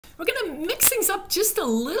We're going to mix things up just a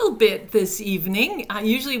little bit this evening.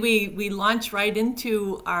 Usually we launch right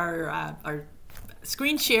into our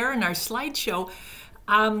screen share and our slideshow.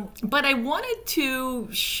 But I wanted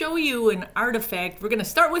to show you an artifact. We're going to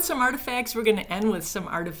start with some artifacts. We're going to end with some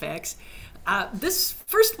artifacts. This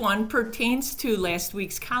first one pertains to last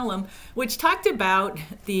week's column, which talked about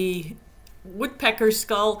the woodpecker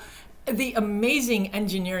skull, the amazing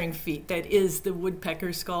engineering feat that is the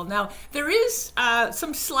woodpecker skull. Now, there is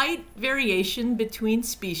some slight variation between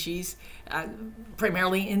species,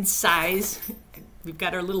 primarily in size. We've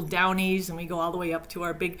got our little downies, and we go all the way up to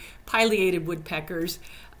our big pileated woodpeckers.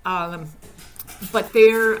 But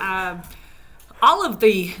they're all of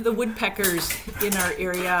the woodpeckers in our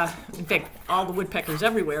area, in fact, all the woodpeckers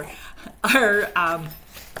everywhere, are,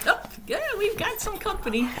 yeah, we've got some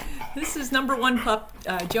company. This is number one pup,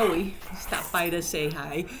 Joey. Stopped by to say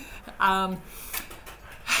hi. All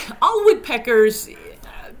woodpeckers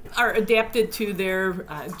are adapted to their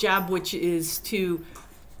job, which is to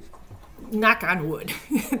knock on wood.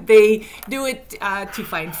 They do it to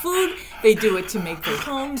find food. They do it to make their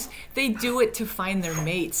homes. They do it to find their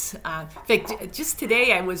mates. In fact, just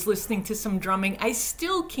today I was listening to some drumming. I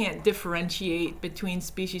still can't differentiate between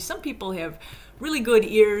species. Some people have really good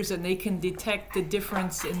ears and they can detect the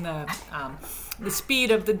difference in the speed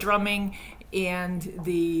of the drumming and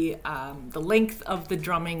the length of the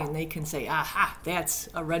drumming, and they can say, aha, that's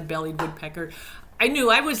a red-bellied woodpecker. I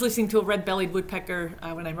knew I was listening to a red-bellied woodpecker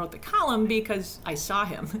when I wrote the column because I saw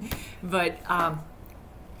him. But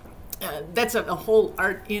that's a whole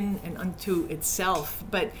art in and unto itself.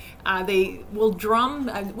 But they will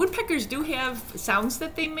drum. Woodpeckers do have sounds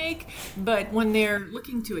that they make, but when they're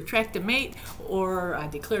looking to attract a mate or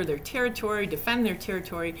declare their territory, defend their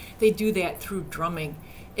territory, they do that through drumming.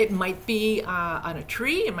 It might be on a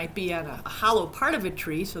tree, it might be on a hollow part of a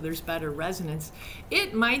tree, so there's better resonance.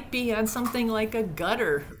 It might be on something like a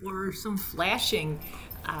gutter or some flashing.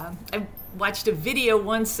 I watched a video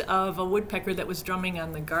once of a woodpecker that was drumming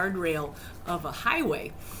on the guardrail of a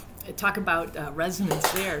highway. Talk about resonance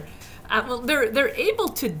there. Well, they're able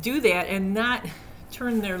to do that and not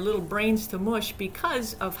turn their little brains to mush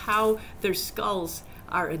because of how their skulls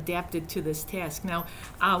are adapted to this task. Now,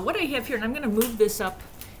 what I have here, and I'm going to move this up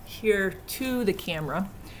here to the camera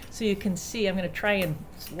so you can see. I'm going to try and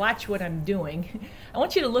watch what I'm doing. I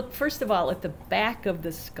want you to look first of all at the back of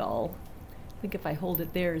the skull. I think if I hold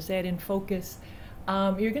it there, is that in focus?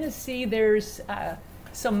 You're going to see there's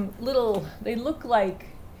some little, they look like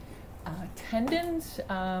tendons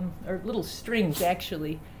or little strings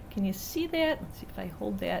actually. Can you see that? Let's see if I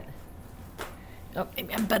hold that. Oh,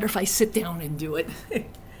 maybe I'm better if I sit down and do it.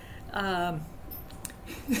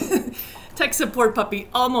 Tech support puppy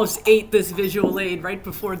almost ate this visual aid right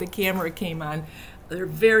before the camera came on. They're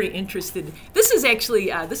very interested. This is actually,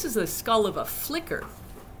 this is the skull of a flicker.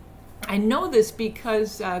 I know this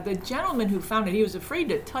because the gentleman who found it, he was afraid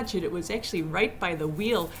to touch it. It was actually right by the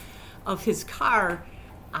wheel of his car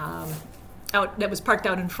that was parked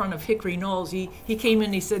out in front of Hickory Knolls. He came in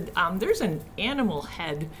and he said, there's an animal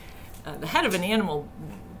head, the head of an animal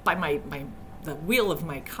by the wheel of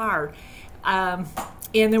my car.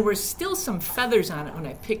 And there were still some feathers on it when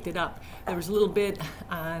I picked it up. There was a little bit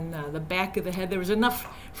on the back of the head. There was enough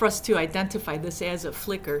for us to identify this as a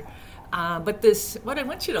flicker. But this, what I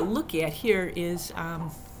want you to look at here is,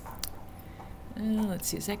 let's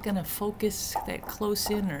see, is that going to focus that close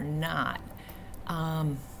in or not?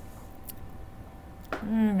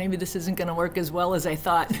 Maybe this isn't going to work as well as I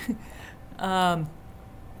thought. Let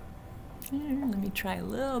me try a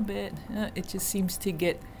little bit. It just seems to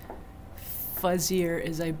get fuzzier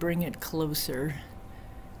as I bring it closer.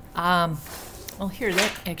 Well, here,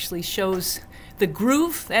 that actually shows the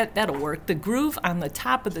groove. That'll work. The groove on the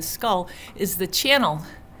top of the skull is the channel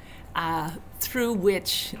through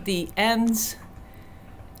which the ends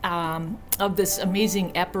of this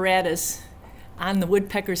amazing apparatus on the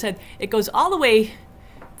woodpecker's head, it goes all the way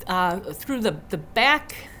through the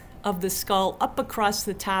back of the skull, up across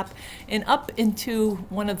the top, and up into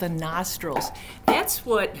one of the nostrils. That's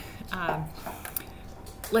what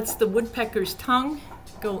lets the woodpecker's tongue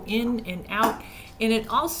go in and out, and it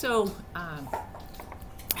also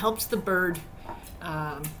helps the bird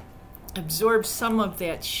absorb some of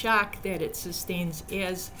that shock that it sustains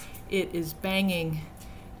as it is banging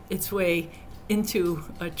its way into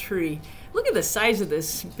a tree. Look at the size of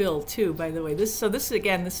this bill too, by the way. This is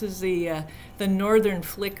again, this is the northern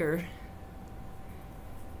flicker,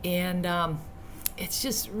 and it's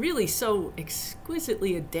just really so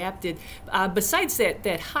exquisitely adapted. Besides that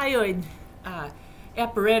hyoid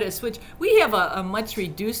apparatus, which we have a much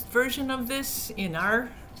reduced version of this in our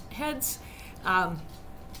heads.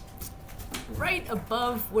 right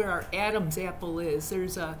above where our Adam's apple is,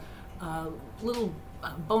 there's a little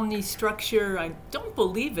bony structure. I don't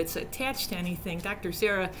believe it's attached to anything. Dr.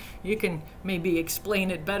 Sarah, you can maybe explain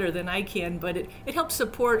it better than I can, but it helps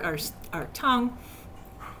support our tongue.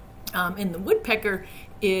 In the woodpecker,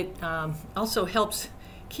 it also helps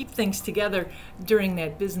keep things together during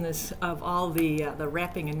that business of all the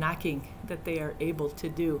rapping and knocking that they are able to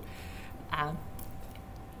do.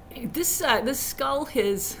 This skull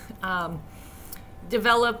has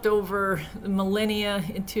developed over the millennia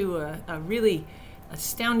into a really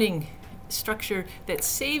astounding structure that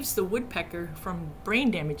saves the woodpecker from brain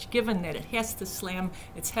damage, given that it has to slam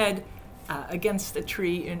its head against a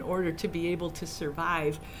tree in order to be able to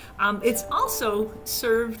survive. It's also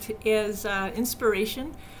served as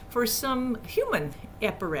inspiration for some human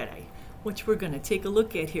apparatus, which we're going to take a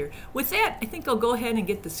look at here. With that, I think I'll go ahead and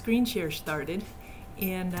get the screen share started,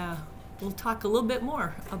 and we'll talk a little bit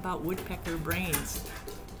more about woodpecker brains.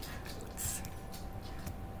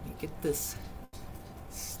 Let me get this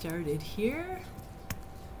started here.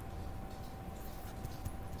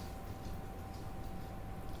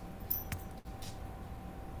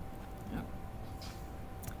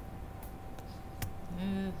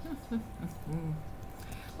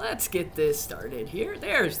 Let's get this started here.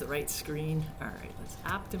 There's the right screen. All right, let's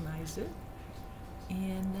optimize it,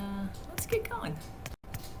 and let's get going.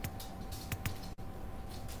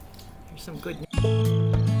 Here's some good news.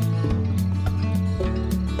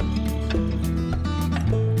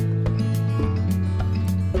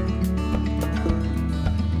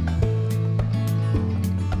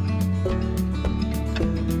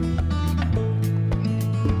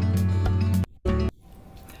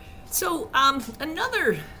 So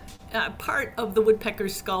another part of the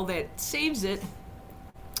woodpecker's skull that saves it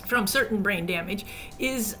from certain brain damage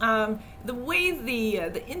is the way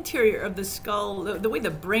the interior of the skull, the way the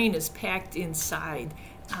brain is packed inside.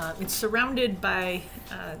 It's surrounded by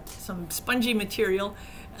some spongy material,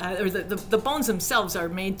 or the bones themselves are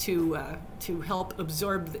made to help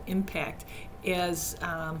absorb the impact as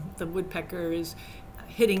the woodpecker is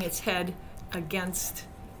hitting its head against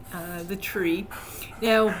the tree.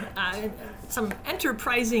 Now, some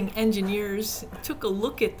enterprising engineers took a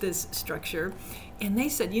look at this structure, and they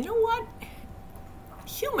said, you know what?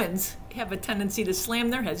 Humans have a tendency to slam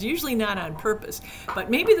their heads, usually not on purpose, but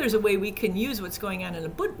maybe there's a way we can use what's going on in a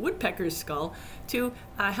woodpecker's skull to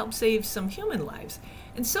help save some human lives.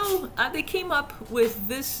 And so they came up with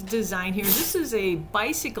this design here. This is a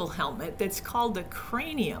bicycle helmet that's called a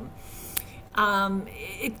cranium.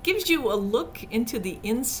 It gives you a look into the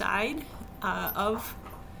inside of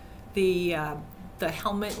the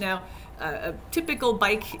helmet. Now, a typical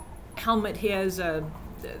bike helmet has a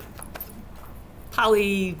I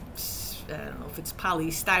don't know if it's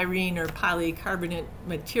polystyrene or polycarbonate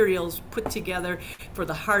materials put together for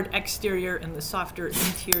the hard exterior and the softer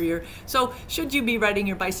interior. So should you be riding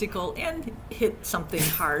your bicycle and hit something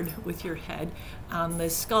hard with your head, the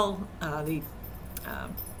skull, the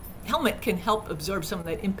helmet can help absorb some of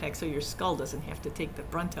that impact so your skull doesn't have to take the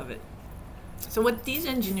brunt of it. So what these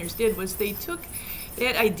engineers did was they took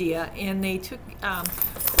that idea and they took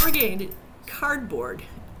corrugated cardboard.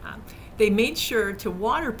 They made sure to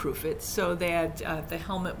waterproof it so that if the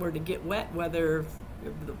helmet were to get wet, whether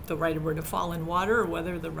the rider were to fall in water or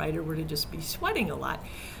whether the rider were to just be sweating a lot.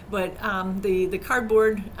 But the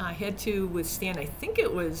cardboard had to withstand, I think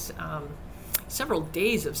it was several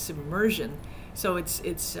days of submersion. So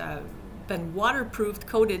it's been waterproofed,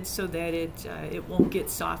 coated so that it won't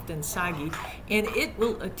get soft and soggy, and it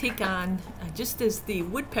will take on, just as the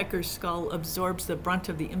woodpecker skull absorbs the brunt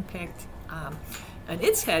of the impact on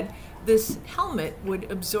its head, this helmet would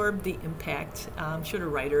absorb the impact should a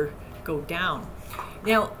rider go down.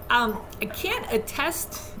 Now, I can't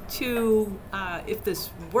attest to if this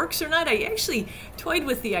works or not. I actually toyed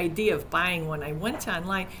with the idea of buying one. I went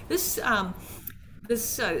online. This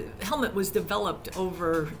helmet was developed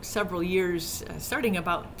over several years, starting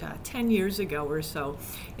about 10 years ago or so,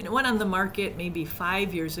 and it went on the market maybe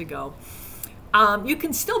 5 years ago. You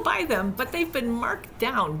can still buy them, but they've been marked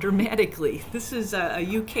down dramatically. This is a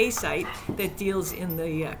UK site that deals in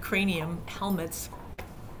the cranium helmets.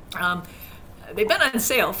 They've been on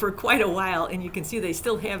sale for quite a while, and you can see they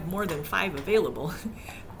still have more than 5 available.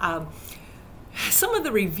 Some of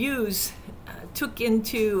the reviews took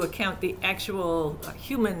into account the actual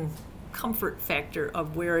human comfort factor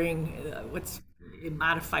of wearing what's a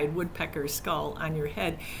modified woodpecker skull on your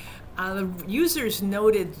head. The users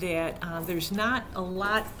noted that there's not a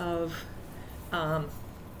lot of,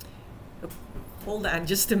 hold on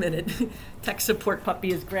just a minute, tech support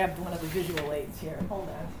puppy has grabbed one of the visual aids here, hold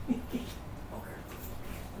on.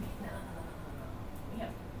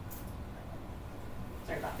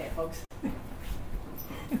 folks.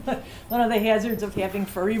 One of the hazards of having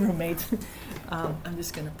furry roommates. I'm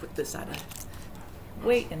just going to put this out of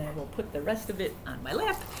weight, and I will put the rest of it on my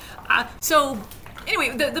lap. So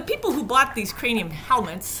anyway, the people who bought these cranium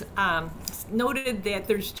helmets noted that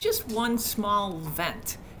there's just one small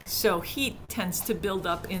vent. So heat tends to build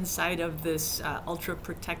up inside of this ultra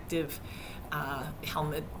protective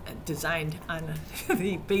helmet designed on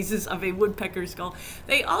the basis of a woodpecker skull.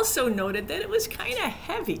 They also noted that it was kind of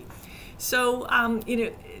heavy. So,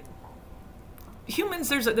 humans,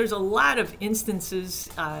 there's a lot of instances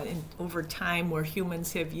over time where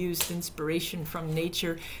humans have used inspiration from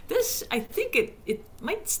nature. This, I think it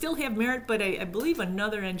might still have merit, but I believe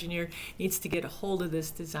another engineer needs to get a hold of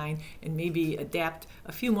this design and maybe adapt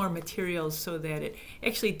a few more materials so that it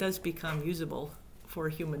actually does become usable for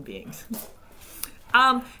human beings.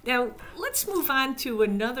 Now, let's move on to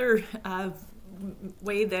another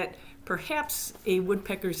way that perhaps a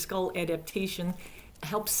woodpecker skull adaptation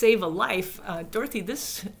helps save a life. Dorothy,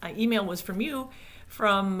 this email was from you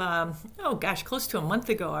from, oh gosh, close to a month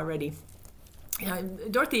ago already.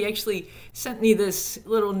 Dorothy actually sent me this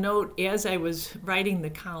little note as I was writing the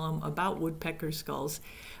column about woodpecker skulls.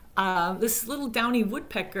 This little downy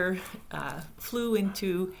woodpecker flew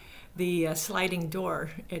into the sliding door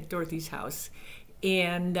at Dorothy's house,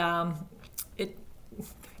 and it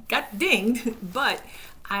got dinged, but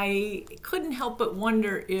I couldn't help but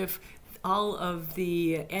wonder if all of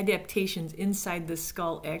the adaptations inside the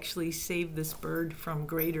skull actually saved this bird from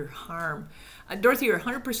greater harm. Dorothy, you're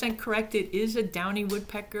 100% correct. It is a downy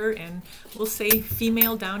woodpecker, and we'll say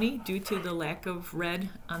female downy due to the lack of red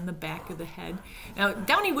on the back of the head. Now,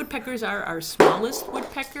 downy woodpeckers are our smallest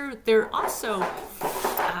woodpecker. They're also,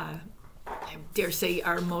 I dare say,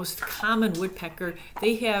 our most common woodpecker.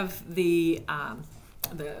 They have the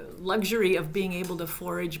luxury of being able to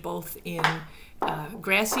forage both in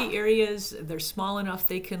grassy areas. They're small enough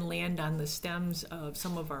they can land on the stems of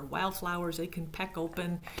some of our wildflowers. They can peck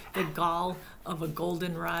open the gall of a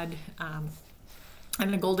goldenrod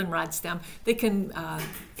and a goldenrod stem. They can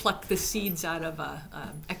pluck the seeds out of a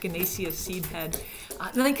echinacea seed head.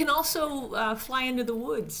 They can also fly into the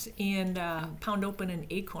woods and pound open an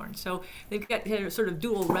acorn. So they've got sort of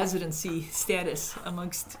dual residency status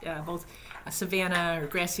amongst both savanna or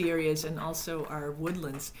grassy areas and also our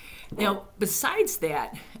woodlands. Now, besides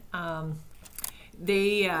that,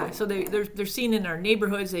 they're seen in our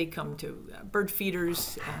neighborhoods. They come to bird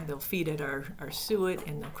feeders. They'll feed at our suet,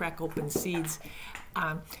 and they'll crack open seeds.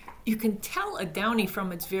 You can tell a downy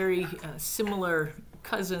from its very similar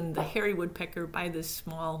cousin, the hairy woodpecker, by this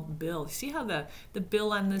small bill. See how the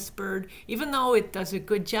bill on this bird, even though it does a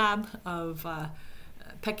good job of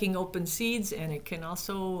pecking open seeds, and it can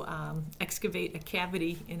also excavate a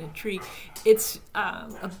cavity in a tree, it's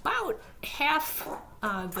about half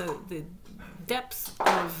the depth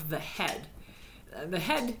of the head. The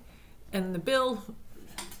head and the bill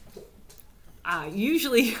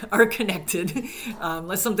usually are connected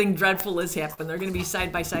unless something dreadful has happened. They're going to be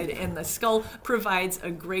side by side, and the skull provides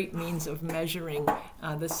a great means of measuring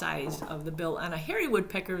the size of the bill. On a hairy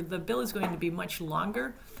woodpecker, the bill is going to be much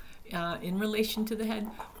longer in relation to the head,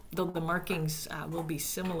 though the markings will be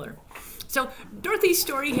similar. So Dorothy's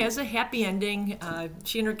story has a happy ending.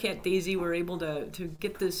 She and her cat Daisy were able to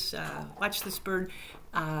get this, watch this bird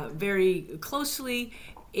very closely,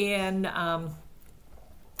 and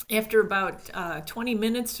after about 20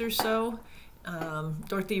 minutes or so,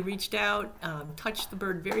 Dorothy reached out, touched the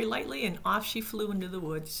bird very lightly, and off she flew into the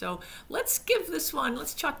woods. So let's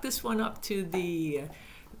chalk this one up to the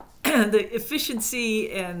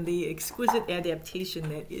efficiency and the exquisite adaptation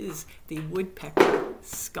that is the woodpecker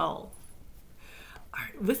skull. All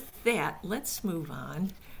right, with that, let's move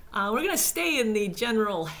on. We're going to stay in the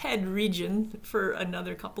general head region for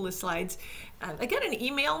another couple of slides. I got an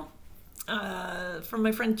email from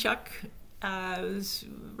my friend Chuck. It was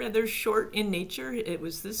rather short in nature. It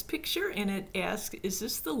was this picture, and it asked, is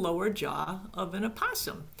this the lower jaw of an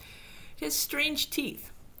opossum? It has strange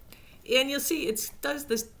teeth. And you'll see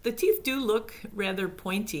the teeth do look rather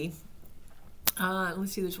pointy.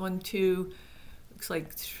 Let's see, there's 1, 2, looks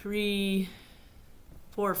like 3,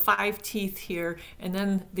 4, 5 teeth here, and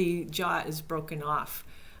then the jaw is broken off.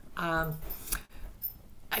 I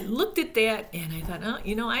looked at that and I thought, oh,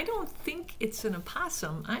 I don't think it's an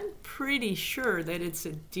opossum. I'm pretty sure that it's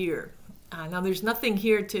a deer. Now, there's nothing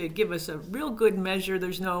here to give us a real good measure.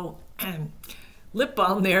 There's no lip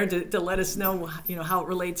balm there to let us know, how it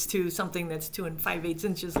relates to something that's 2 5/8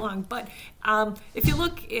 inches long. But if you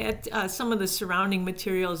look at some of the surrounding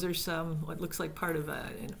materials, there's what looks like part of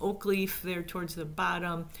an oak leaf there towards the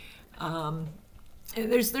bottom.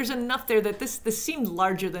 there's enough there that this seemed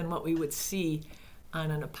larger than what we would see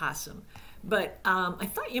on an opossum. But I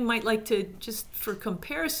thought you might like to, just for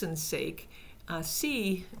comparison's sake,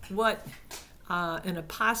 see what an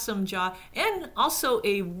opossum jaw and also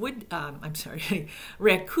a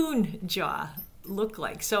raccoon jaw look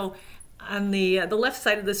like. So on the left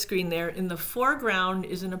side of the screen there, in the foreground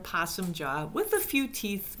is an opossum jaw with a few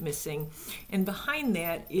teeth missing, and behind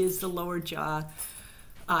that is the lower jaw,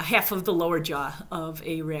 half of the lower jaw of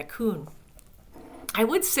a raccoon. I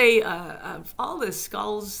would say of all the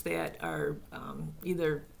skulls that are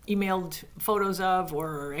either emailed photos of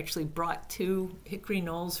or are actually brought to Hickory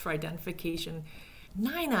Knolls for identification,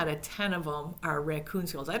 9 out of 10 of them are raccoon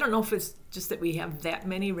skulls. I don't know if it's just that we have that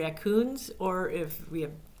many raccoons or if we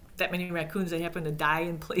have that many raccoons that happen to die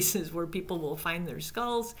in places where people will find their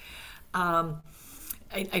skulls.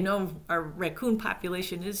 I know our raccoon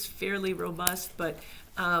population is fairly robust, but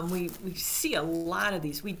we see a lot of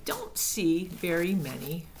these. We don't see very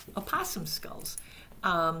many opossum skulls.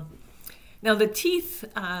 Now the teeth,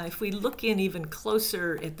 if we look in even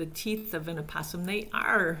closer at the teeth of an opossum, they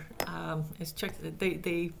are,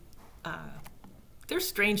 they're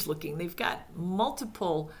strange looking. They've got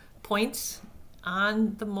multiple points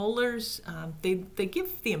on the molars. They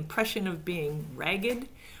give the impression of being ragged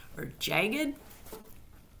or jagged.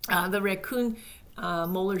 The raccoon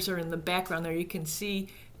molars are in the background there. You can see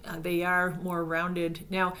they are more rounded.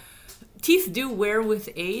 Now, teeth do wear with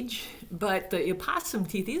age, but the opossum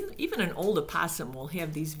teeth, even an old opossum, will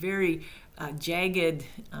have these very jagged,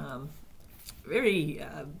 very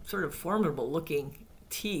sort of formidable looking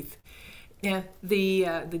teeth. Now,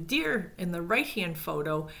 the deer in the right-hand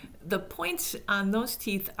photo, the points on those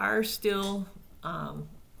teeth are still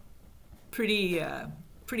pretty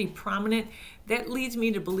prominent. That leads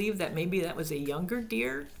me to believe that maybe that was a younger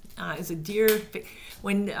deer. As a deer,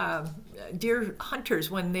 when deer hunters,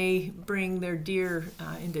 when they bring their deer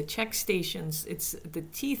into check stations, it's the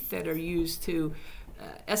teeth that are used to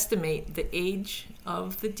estimate the age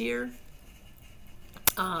of the deer.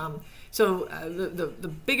 So the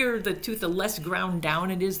bigger the tooth, the less ground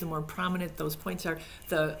down it is, the more prominent those points are,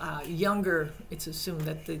 the younger it's assumed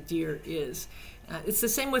that the deer is. It's the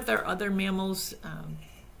same with our other mammals,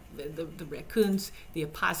 the raccoons, the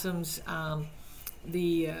opossums,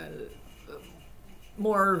 the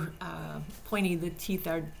more pointy the teeth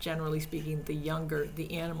are, generally speaking, the younger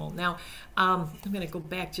the animal. Now, I'm going to go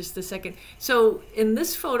back just a second. So in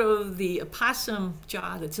this photo, the opossum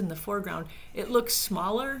jaw that's in the foreground, it looks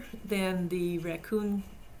smaller than the raccoon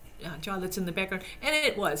jaw that's in the background, and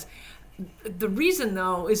it was. The reason,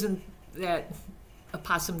 though, isn't that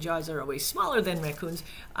opossum jaws are always smaller than raccoons.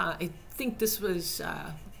 I think this was,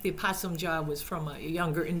 the opossum jaw was from a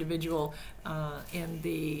younger individual, and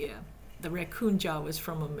the raccoon jaw was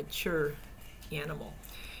from a mature animal.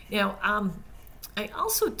 Now, I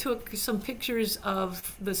also took some pictures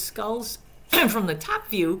of the skulls from the top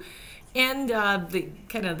view and the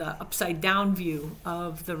kind of the upside down view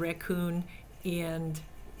of the raccoon and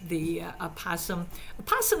the opossum.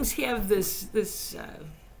 Opossums have this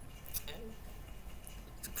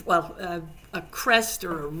a crest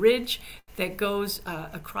or a ridge that goes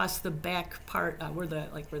across the back part where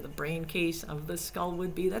the brain case of the skull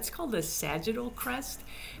would be. That's called the sagittal crest.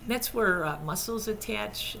 And that's where muscles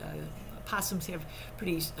attach. Opossums have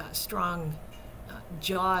pretty strong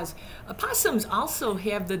jaws. Opossums also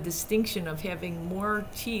have the distinction of having more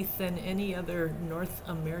teeth than any other North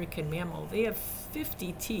American mammal. They have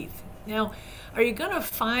 50 teeth. Now, are you going to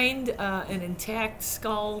find an intact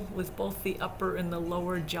skull with both the upper and the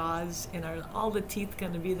lower jaws, and are all the teeth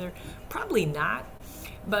going to be there? Probably not.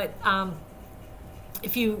 But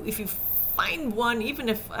if you find one, even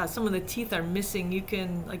if some of the teeth are missing, you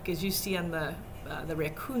can, like as you see on the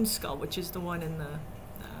raccoon skull, which is the one in the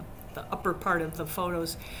upper part of the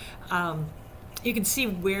photos, you can see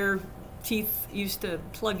where teeth used to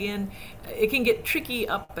plug in. It can get tricky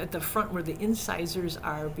up at the front where the incisors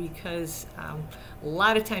are, because a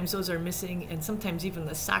lot of times those are missing, and sometimes even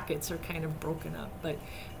the sockets are kind of broken up. But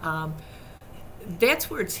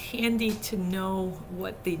that's where it's handy to know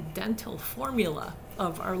what the dental formula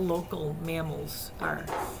of our local mammals are.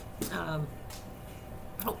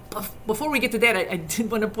 Before we get to that, I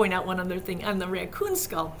did want to point out one other thing on the raccoon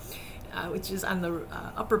skull, which is on the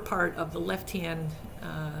upper part of the left-hand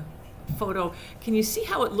photo. Can you see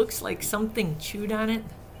how it looks like something chewed on it?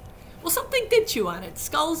 Well, something did chew on it.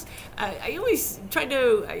 Skulls, I always try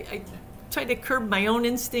to curb my own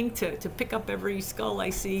instinct to pick up every skull I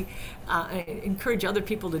see. I encourage other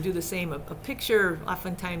people to do the same. A picture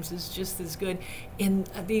oftentimes is just as good. And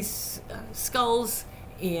these skulls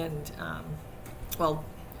and,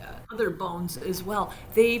 other bones as well.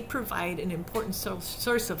 They provide an important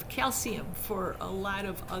source of calcium for a lot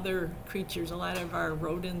of other creatures. A lot of our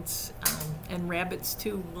rodents and rabbits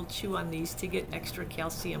too will chew on these to get extra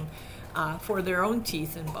calcium for their own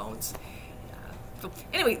teeth and bones. So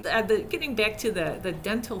anyway, getting back to the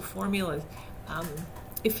dental formula,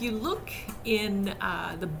 if you look in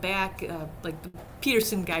the back, like the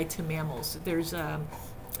Peterson Guide to Mammals, there's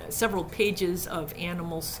several pages of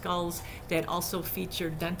animal skulls that also feature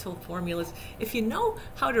dental formulas. If you know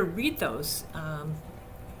how to read those,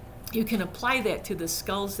 you can apply that to the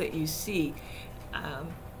skulls that you see.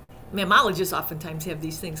 Mammalogists oftentimes have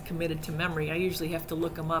these things committed to memory. I usually have to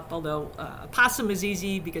look them up, although a possum is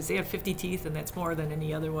easy because they have 50 teeth and that's more than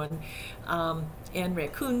any other one. And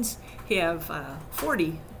raccoons have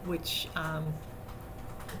 40, which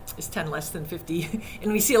is 10 less than 50.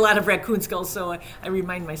 And we see a lot of raccoon skulls, so I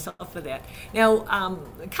remind myself of that. Now,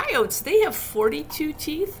 coyotes, they have 42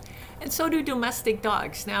 teeth, and so do domestic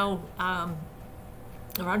dogs. Now,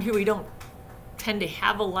 around here we don't tend to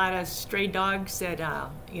have a lot of stray dogs that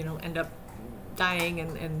you know, end up dying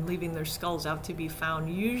and leaving their skulls out to be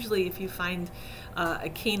found. Usually if you find a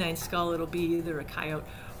canine skull, it'll be either a coyote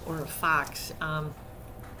or a fox.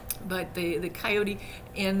 But the coyote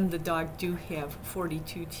and the dog do have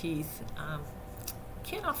 42 teeth.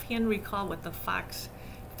 Can't offhand recall what the fox,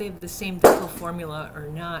 if they have the same dental formula or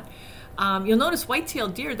not. You'll notice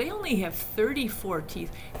white-tailed deer, they only have 34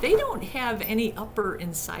 teeth. They don't have any upper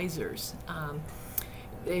incisors. On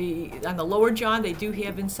the lower jaw, they do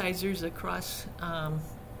have incisors across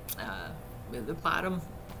the bottom,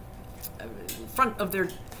 front of their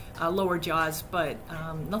lower jaws, but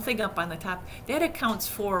nothing up on the top. That accounts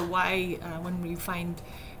for why when we find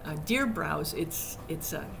deer brows,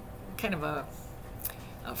 it's a kind of a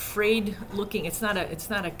frayed looking. It's not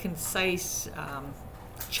a concise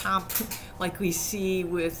chomp like we see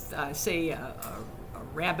with say a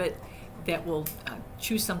rabbit that will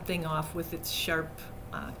chew something off with its sharp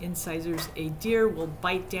incisors. A deer will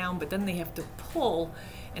bite down, but then they have to pull,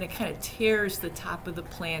 and it kind of tears the top of the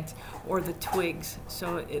plant or the twigs,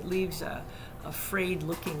 so it leaves a frayed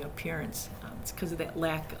looking appearance. It's because of that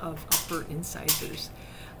lack of upper incisors.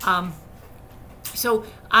 So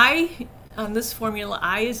I, on this formula,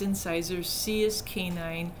 I is incisors, C is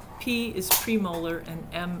canine, P is premolar, and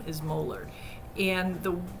M is molar. And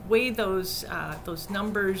the way those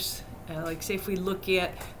numbers, like say if we look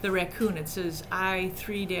at the raccoon, it says I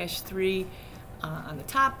 3-3 on the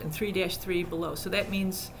top and 3-3 below. So that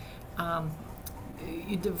means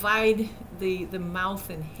you divide the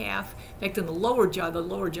mouth in half. In fact, in the lower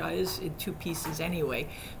jaw is in two pieces anyway,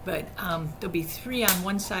 but there'll be 3 on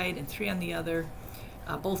one side and 3 on the other,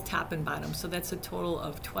 both top and bottom. So that's a total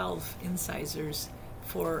of 12 incisors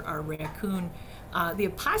for our raccoon. The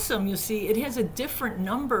opossum, you'll see, it has a different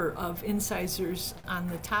number of incisors on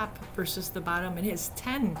the top versus the bottom. It has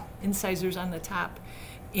 10 incisors on the top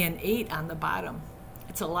and 8 on the bottom.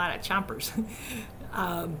 It's a lot of chompers.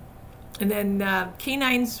 And then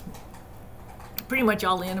canines, pretty much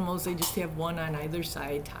all animals, they just have 1 on either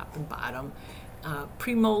side, top and bottom.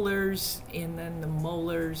 Premolars and then the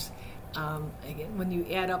molars. Again, when you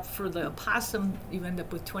add up for the opossum, you end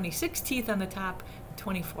up with 26 teeth on the top,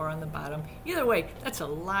 24 on the bottom. Either way, that's a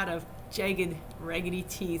lot of jagged, raggedy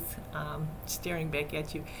teeth staring back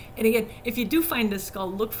at you. And again, if you do find this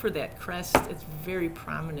skull, look for that crest. It's very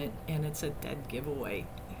prominent, and it's a dead giveaway.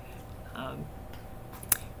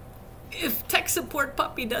 If tech support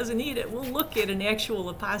puppy doesn't eat it, we'll look at an actual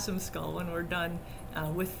opossum skull when we're done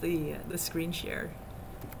with the screen share.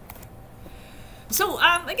 So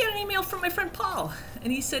I got an email from my friend Paul,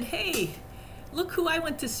 and he said, hey, look who I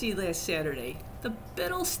went to see last Saturday, the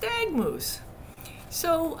Biddle Stag Moose.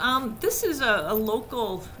 So this is a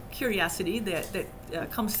local curiosity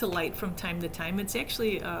that comes to light from time to time. It's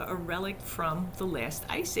actually a relic from the last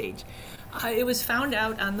ice age. It was found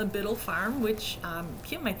out on the Biddle Farm, which,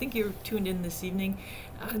 Kim, I think you're tuned in this evening.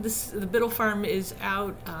 The Biddle Farm is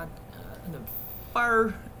out in the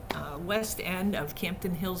far west end of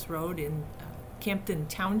Campton Hills Road in Campton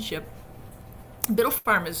Township. Biddle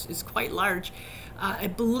Farm is quite large. I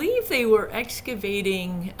believe they were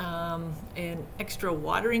excavating an extra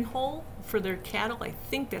watering hole for their cattle. I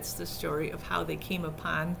think that's the story of how they came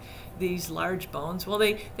upon these large bones. Well,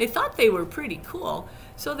 they thought they were pretty cool,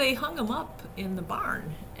 so they hung them up in the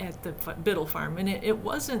barn at the Biddle Farm. And it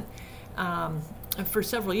wasn't, for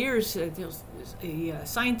several years, there was a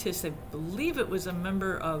scientist, I believe it was a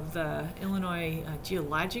member of the Illinois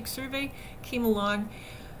Geologic Survey, came along,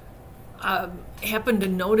 happened to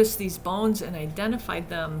notice these bones and identified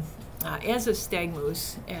them as a stag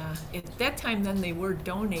moose. At that time, then they were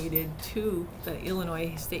donated to the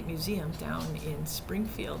Illinois State Museum down in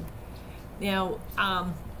Springfield. Now,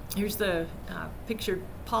 here's the picture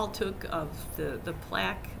Paul took of the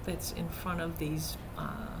plaque that's in front of these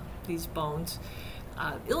bones.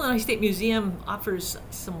 Illinois State Museum offers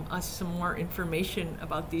us some more information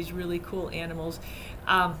about these really cool animals.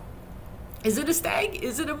 Is it a stag?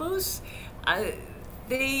 Is it a moose?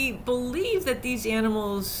 They believe that these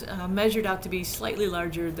animals measured out to be slightly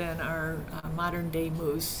larger than our modern day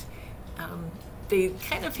moose. They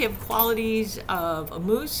kind of have qualities of a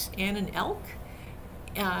moose and an elk.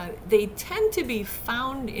 They tend to be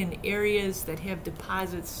found in areas that have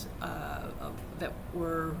deposits that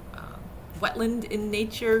were wetland in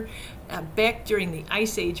nature. Back during the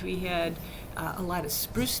Ice Age, we had a lot of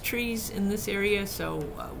spruce trees in this area, so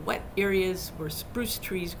wet areas where spruce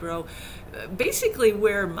trees grow, basically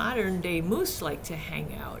where modern day moose like to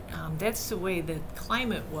hang out. That's the way the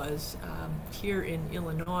climate was here in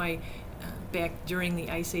Illinois back during the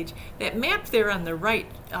Ice Age. That map there on the right,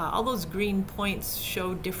 all those green points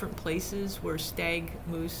show different places where stag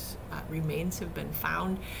moose remains have been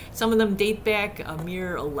found. Some of them date back a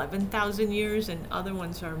mere 11,000 years, and other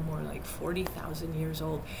ones are more like 40,000 years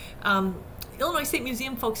old. Illinois State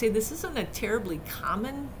Museum folks say this isn't a terribly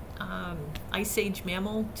common Ice Age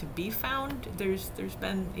mammal to be found. There's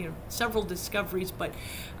been several discoveries, but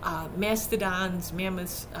mastodons,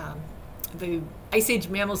 mammoths, the Ice Age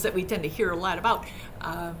mammals that we tend to hear a lot about,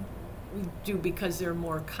 we do because they're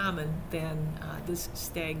more common than this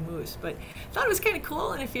stag moose. But I thought it was kind of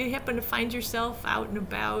cool, and if you happen to find yourself out and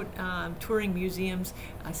about touring museums,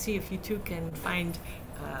 see if you too can find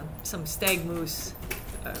some stag moose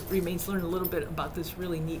remains, learn a little bit about this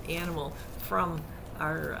really neat animal from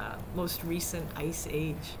our most recent Ice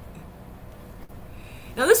Age.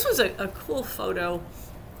 Now this was a cool photo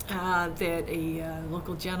that a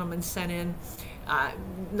local gentleman sent in.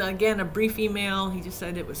 Again, a brief email. He just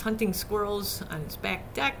said it was hunting squirrels on his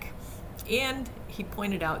back deck, and he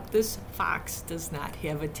pointed out this fox does not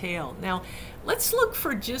have a tail. Now, let's look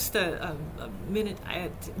for just a minute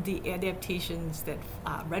at the adaptations that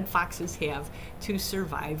red foxes have to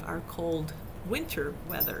survive our cold winter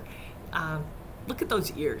weather. Look at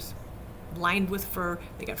those ears, lined with fur.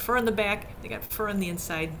 They got fur on the back, they got fur on the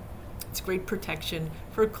inside. It's great protection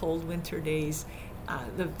for cold winter days.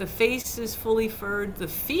 The face is fully furred, the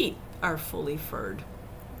feet are fully furred.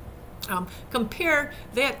 Compare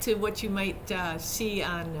that to what you might see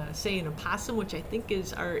on, say, an opossum, which I think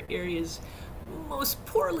is our area's most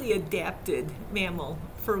poorly adapted mammal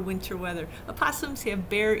for winter weather. Opossums have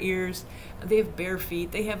bare ears, they have bare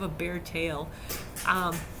feet, they have a bare tail.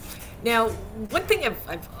 Now, one thing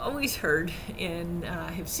I've always heard and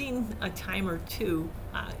have seen a time or two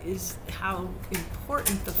is how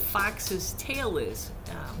important the fox's tail is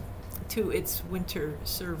to its winter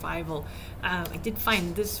survival. I did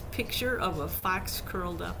find this picture of a fox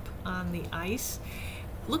curled up on the ice.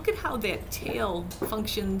 Look at how that tail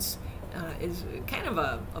functions is kind of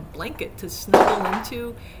a blanket to snuggle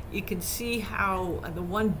into. You can see how the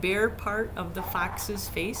one bare part of the fox's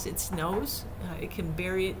face, its nose, it can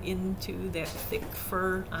bury it into that thick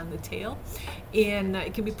fur on the tail, and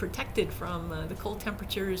it can be protected from the cold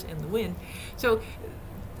temperatures and the wind. So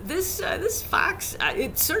this fox,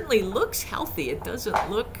 it certainly looks healthy. It doesn't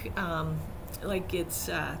look like it's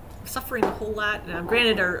suffering a whole lot. Now,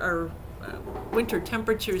 granted, our winter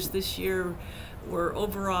temperatures this year were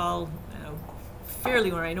overall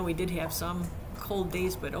fairly warm. I know we did have some cold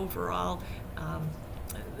days, but overall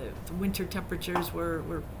the winter temperatures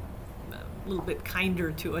were a little bit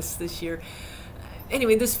kinder to us this year.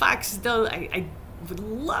 Anyway, this fox, though, I would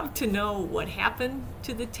love to know what happened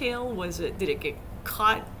to the tail. Did it get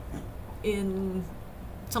caught in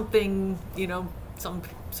something, some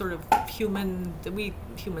sort of human, we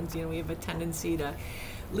humans, we have a tendency to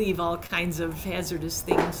leave all kinds of hazardous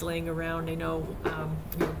things laying around. I know,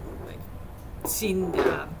 I've seen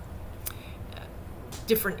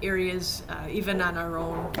different areas, even on our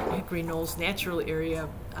own Hickory Knolls natural area.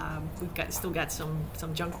 We've still got some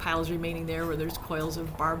junk piles remaining there where there's coils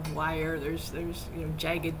of barbed wire. There's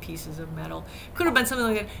jagged pieces of metal. Could have been something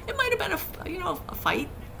like that. It might have been a fight.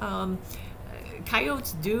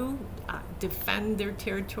 Coyotes do defend their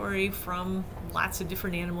territory from lots of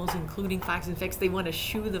different animals, including foxes. In fact, they want to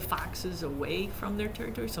shoo the foxes away from their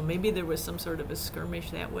territory, so maybe there was some sort of a skirmish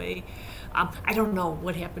that way. I don't know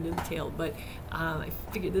what happened to the tail, but I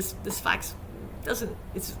figured this fox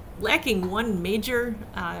it's lacking one major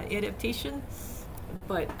adaptation,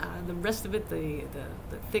 but the rest of it, the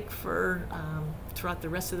thick fur throughout the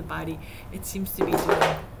rest of the body, it seems to be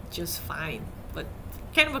doing just fine. But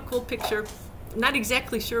kind of a cool picture. Not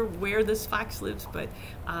exactly sure where this fox lives, but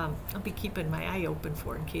I'll be keeping my eye open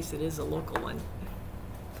for it in case it is a local one.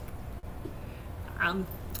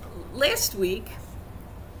 Last week,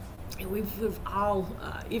 we've all,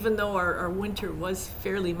 even though our winter was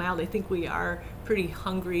fairly mild, I think we are pretty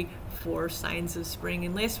hungry for signs of spring.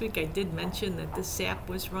 And last week I did mention that the sap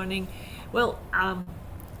was running. Well,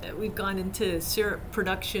 we've gone into syrup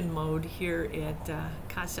production mode here at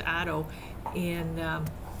Casa Otto, and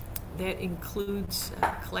that includes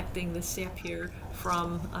collecting the sap here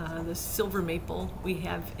from the silver maple we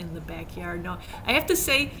have in the backyard. Now, I have to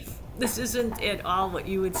say, this isn't at all what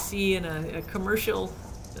you would see in a commercial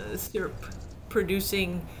syrup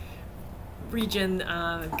producing region.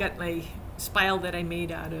 I've got my spile that I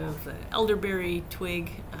made out of elderberry twig.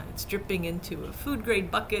 It's dripping into a food grade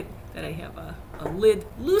bucket that I have a lid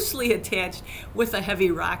loosely attached with a heavy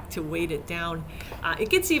rock to weight it down. It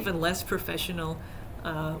gets even less professional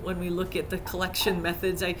when we look at the collection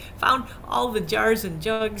methods. I found all the jars and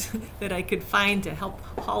jugs that I could find to help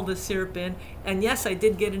haul the syrup in. And yes, I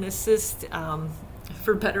did get an assist,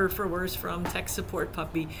 for better or for worse, from Tech Support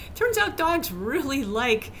Puppy. Turns out dogs really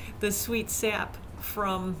like the sweet sap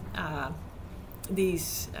from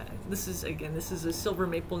these. This is a silver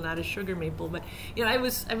maple, not a sugar maple. But you know, I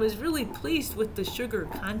was really pleased with the sugar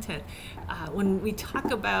content. When we talk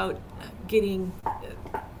about getting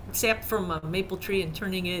sap from a maple tree and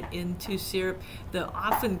turning it into syrup, the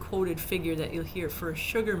often quoted figure that you'll hear for a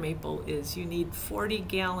sugar maple is you need 40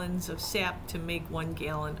 gallons of sap to make 1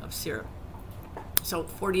 gallon of syrup. So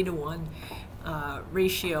 40-to-1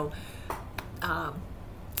 ratio.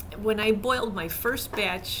 When I boiled my first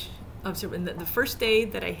batch of syrup, and the first day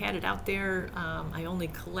that I had it out there, I only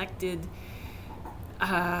collected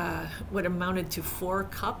what amounted to 4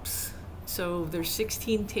 cups. So there's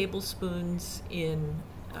 16 tablespoons in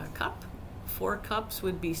a cup. 4 cups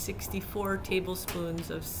would be 64 tablespoons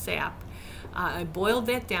of sap. I boiled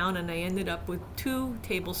that down and I ended up with 2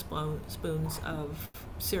 tablespoons of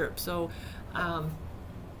syrup. So,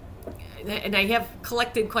 and I have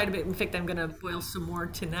collected quite a bit. In fact, I'm going to boil some more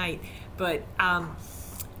tonight. But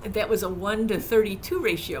that was a 1-to-32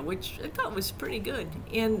 ratio, which I thought was pretty good.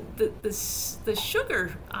 And the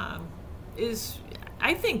sugar is,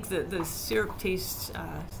 I think the syrup tastes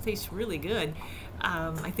really good.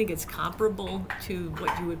 I think it's comparable to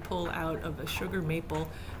what you would pull out of a sugar maple.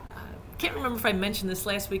 Can't remember if I mentioned this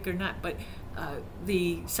last week or not, but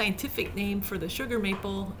the scientific name for the sugar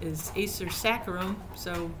maple is Acer saccharum,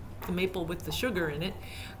 so the maple with the sugar in it.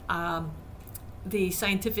 The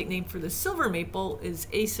scientific name for the silver maple is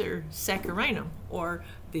Acer saccharinum, or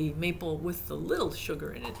the maple with the little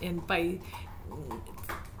sugar in it. And by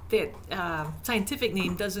that scientific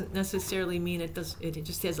name doesn't necessarily mean it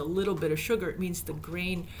just has a little bit of sugar. It means the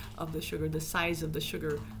grain of the sugar, the size of the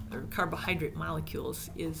sugar or carbohydrate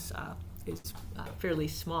molecules is fairly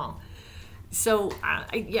small. So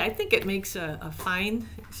I think it makes a fine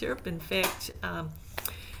syrup. In fact,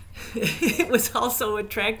 it was also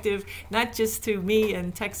attractive not just to me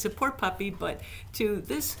and Tech Support Puppy, but to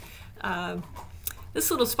this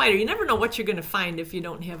little spider. You never know what you're going to find if you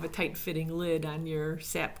don't have a tight-fitting lid on your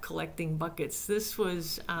sap collecting buckets. This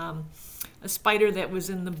was a spider that was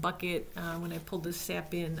in the bucket when I pulled the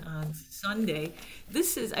sap in on Sunday.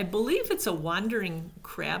 This is, I believe it's a wandering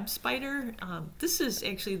crab spider. This is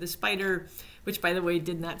actually the spider, which by the way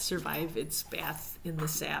did not survive its bath in the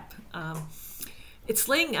sap. It's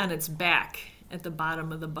laying on its back at the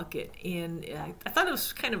bottom of the bucket, and I thought it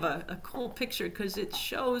was kind of a cool picture because it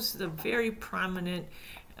shows the very prominent,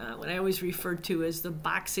 what I always refer to as the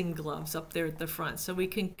boxing gloves up there at the front. So we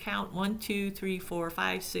can count 1, 2, 3, 4,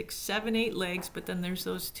 5, 6, 7, 8 legs, but then there's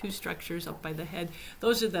those 2 structures up by the head.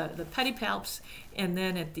 Those are the pedipalps, and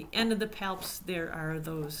then at the end of the palps there are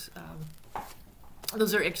those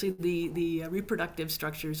are actually the reproductive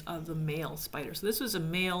structures of the male spider. So this was a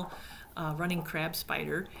male running crab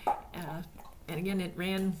spider. And again, it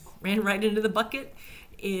ran right into the bucket,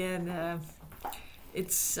 and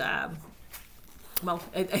it's well,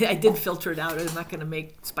 I did filter it out. I'm not going to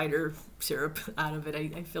make spider syrup out of it.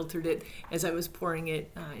 I filtered it as I was pouring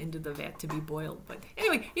it into the vat to be boiled. But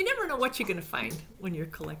anyway, you never know what you're going to find when you're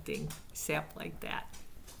collecting sap like that.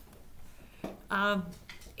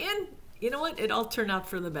 And you know what? It all turned out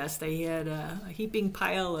for the best. I had a heaping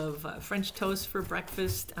pile of French toast for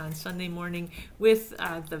breakfast on Sunday morning with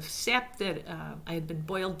the sap that I had been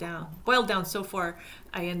boiled down so far.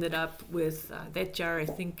 I ended up with that jar, I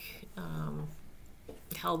think,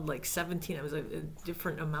 held like 17, it was a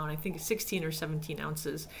different amount, I think 16 or 17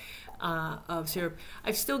 ounces of syrup.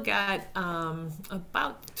 I've still got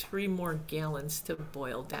about 3 more gallons to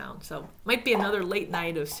boil down. So might be another late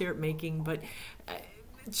night of syrup making, but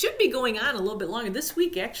it should be going on a little bit longer. This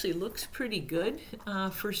week actually looks pretty good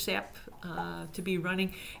for sap to be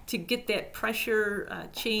running. To get that pressure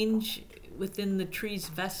change within the tree's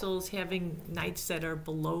vessels, having nights that are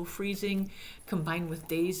below freezing combined with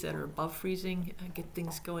days that are above freezing, get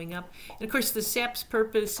things going up. And of course the sap's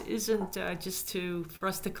purpose isn't just for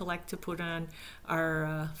us to collect to put on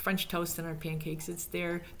our French toast and our pancakes. It's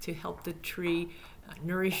there to help the tree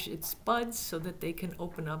nourish its buds so that they can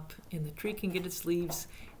open up and the tree can get its leaves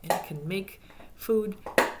and it can make food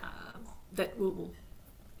that will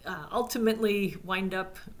ultimately wind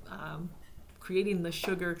up creating the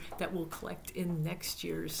sugar that we'll collect in next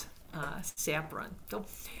year's sap run. So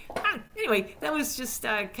anyway, that was just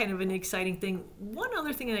kind of an exciting thing. One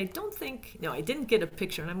other thing, and I don't think, no, I didn't get a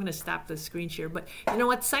picture, and I'm going to stop the screen share, but you know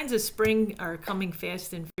what? Signs of spring are coming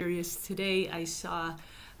fast and furious. Today I saw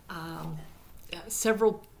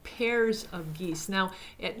several pairs of geese. Now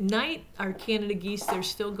at night, our Canada geese, they're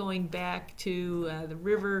still going back to the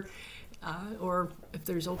river, or if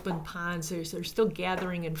there's open ponds, they're still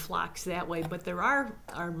gathering in flocks that way. But there are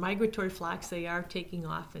migratory flocks. They are taking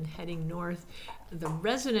off and heading north. The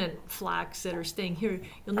resident flocks that are staying here,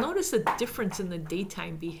 you'll notice a difference in the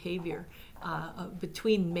daytime behavior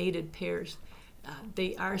between mated pairs.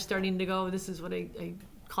 They are starting to go. This is what I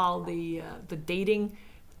call the dating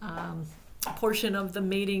portion of the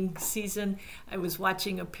mating season. I was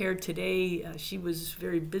watching a pair today. She was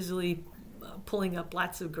very busily pulling up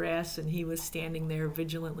lots of grass, and he was standing there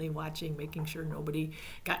vigilantly watching, making sure nobody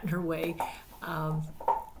got in her way.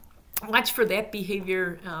 Watch for that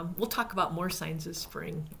behavior. We'll talk about more signs of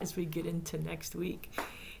spring as we get into next week.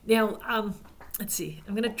 Now, let's see.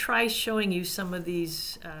 I'm going to try showing you some of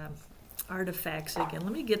these artifacts again.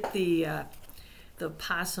 Let me get the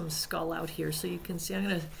possum skull out here so you can see. I'm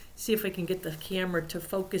going to see if I can get the camera to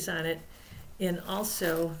focus on it and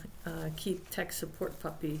also keep Tech Support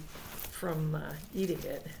Puppy from eating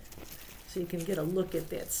it, so you can get a look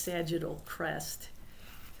at that sagittal crest,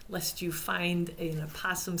 lest you find an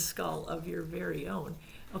opossum skull of your very own.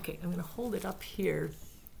 Okay, I'm going to hold it up here.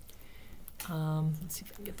 Let's see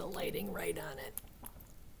if I can get the lighting right on it.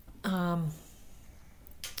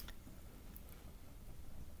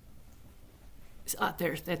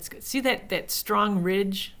 There, that's good. See that strong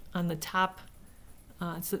ridge on the top?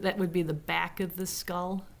 So that would be the back of the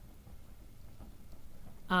skull.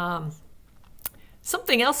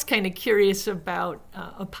 Something else kind of curious about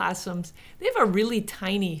opossums, they have a really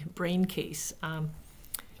tiny brain case.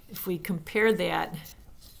 If we compare that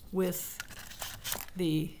with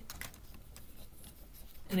and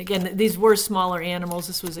again, these were smaller animals.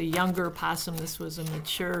 This was a younger opossum, this was a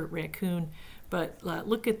mature raccoon, but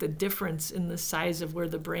look at the difference in the size of where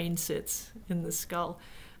the brain sits in the skull.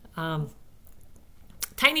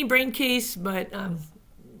 Tiny brain case, but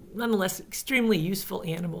nonetheless extremely useful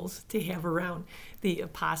animals to have around, the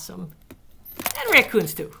opossum, and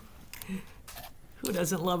raccoons too. Who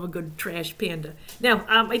doesn't love a good trash panda? Now,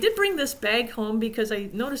 I did bring this bag home because I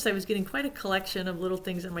noticed I was getting quite a collection of little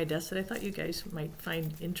things on my desk that I thought you guys might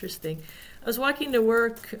find interesting. I was walking to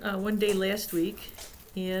work one day last week,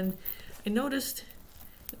 and I noticed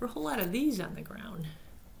there were a whole lot of these on the ground.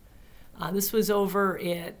 This was over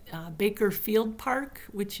at Baker Field Park,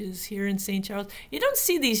 which is here in St. Charles. You don't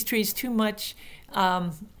see these trees too much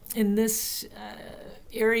in this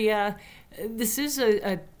area. This is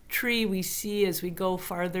a tree we see as we go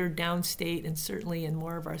farther downstate and certainly in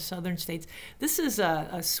more of our southern states. This is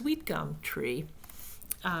a sweet gum tree.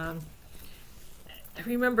 I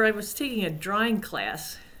remember I was taking a drawing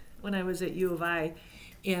class when I was at U of I,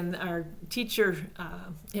 and our teacher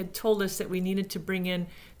had told us that we needed to bring in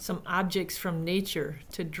some objects from nature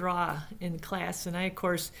to draw in class. And I, of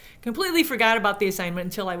course, completely forgot about the assignment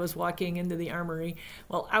until I was walking into the armory.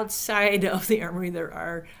 Well, outside of the armory, there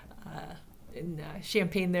are, in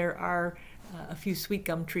Champaign, there are a few sweet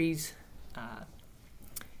gum trees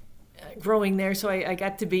growing there. So I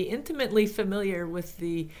got to be intimately familiar with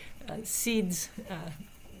the seed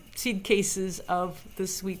cases of the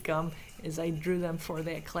sweet gum as I drew them for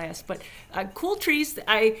that class. But cool trees.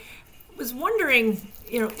 I was wondering,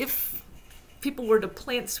 if people were to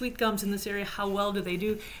plant sweet gums in this area, how well do they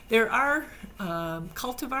do? There are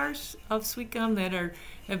cultivars of sweet gum that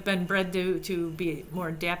have been bred to be more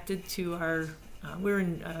adapted to our. We're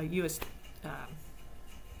in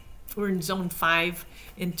we're in zone 5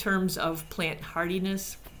 in terms of plant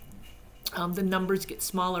hardiness. The numbers get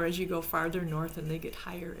smaller as you go farther north, and they get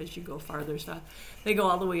higher as you go farther south. They go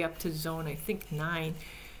all the way up to zone, I think, 9.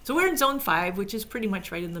 So we're in zone 5, which is pretty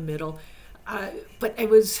much right in the middle. But I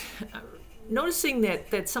was noticing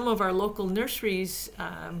that some of our local nurseries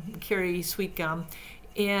carry sweet gum,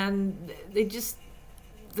 and they just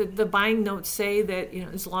the buying notes say that, you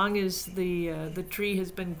know, as long as the tree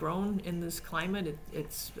has been grown in this climate,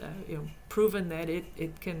 it's you know, proven that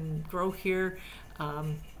it can grow here.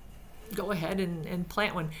 Go ahead and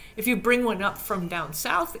plant one. If you bring one up from down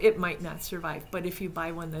south, it might not survive. But if you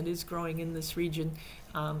buy one that is growing in this region,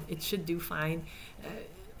 it should do fine.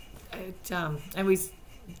 I always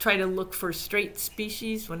try to look for straight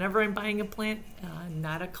species whenever I'm buying a plant,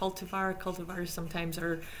 not a cultivar. Cultivars sometimes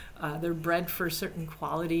are they're bred for certain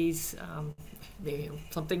qualities,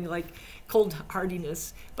 something like cold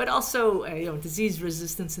hardiness, but also disease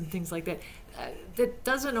resistance and things like that. That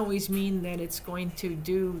doesn't always mean that it's going to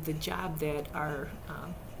do the job that our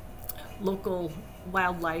local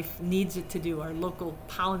wildlife needs it to do. Our local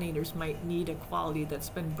pollinators might need a quality that's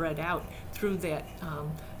been bred out through that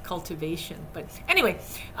cultivation. But anyway,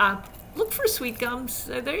 look for sweet gums.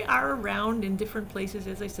 They are around in different places.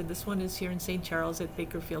 As I said, this one is here in St. Charles at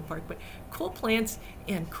Bakerfield Park. But cool plants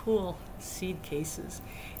and cool seed cases.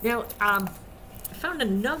 Now, I found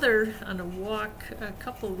another on a walk a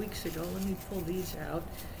couple of weeks ago. Let me pull these out.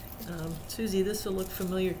 Susie, this will look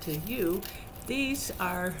familiar to you. These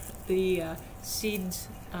are the seeds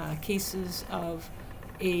cases of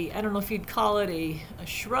I don't know if you'd call it a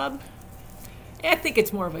shrub. I think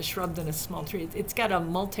it's more of a shrub than a small tree. It's got a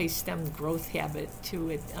multi-stemmed growth habit to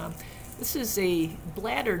it. This is a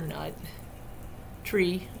bladdernut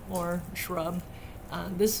tree or shrub.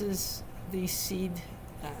 This is the seed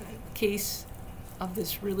case of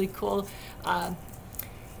this really cool.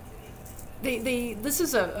 This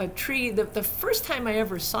is a tree. The first time I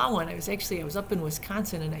ever saw one, I was up in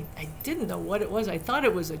Wisconsin, and I didn't know what it was. I thought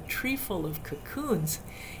it was a tree full of cocoons,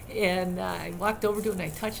 and I walked over to it and I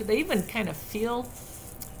touched it. They even kind of feel,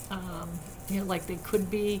 like they could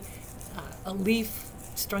be a leaf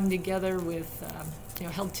strung together with,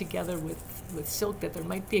 held together with silk, that there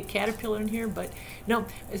might be a caterpillar in here, but no,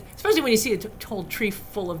 especially when you see a whole tree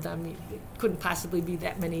full of them, it couldn't possibly be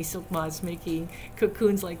that many silk moths making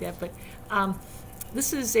cocoons like that. But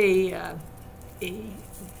this is a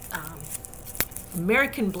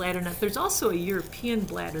American bladdernut. There's also a European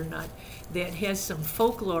bladdernut that has some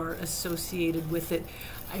folklore associated with it.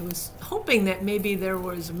 I was hoping that maybe there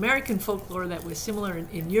was American folklore that was similar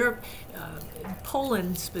in Europe. In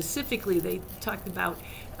Poland specifically, they talked about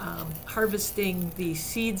harvesting the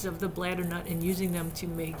seeds of the bladdernut and using them to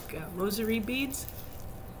make rosary beads.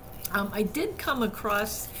 I did come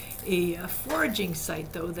across a foraging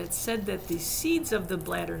site, though, that said that the seeds of the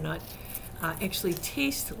bladdernut actually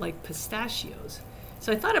taste like pistachios.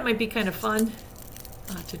 So I thought it might be kind of fun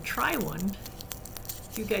to try one.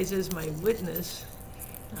 You guys as my witness.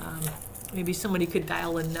 Maybe somebody could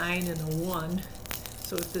dial a 9 and a 1.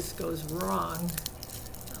 So if this goes wrong,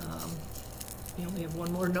 you only have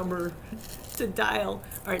one more number to dial.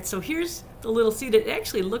 All right, so here's the little seed. It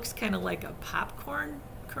actually looks kind of like a popcorn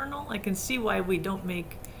kernel. I can see why we don't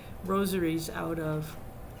make rosaries out of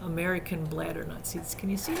American bladdernut seeds. Can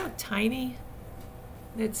you see how tiny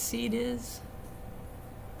that seed is?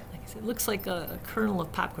 Like I said, it looks like a kernel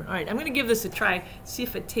of popcorn. All right, I'm going to give this a try, see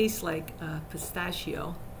if it tastes like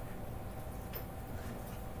pistachio.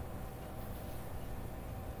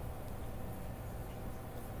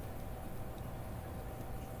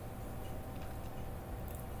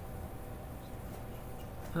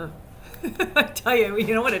 Huh. I tell you,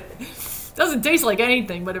 you know what, it doesn't taste like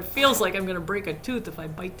anything, but it feels like I'm going to break a tooth if I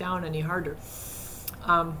bite down any harder.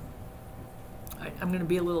 I'm going to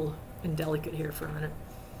be a little indelicate here for a minute.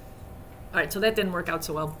 All right, so that didn't work out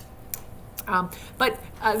so well. But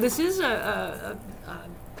this is a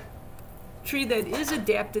tree that is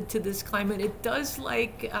adapted to this climate. It does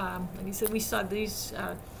like you said, we saw these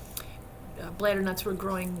bladdernuts were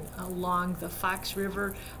growing along the Fox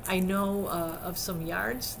River. I know of some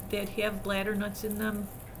yards that have bladdernuts in them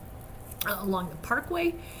along the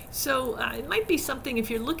parkway. So it might be something, if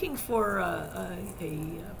you're looking for a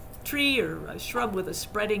tree or a shrub with a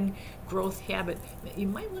spreading growth habit, you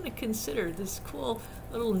might want to consider this cool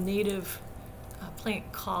little native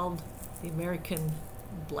plant called the American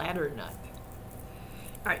bladdernut.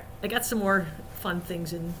 All right, I got some more fun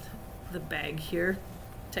things in the bag here.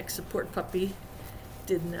 Tech support puppy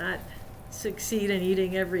did not succeed in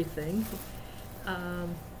eating everything.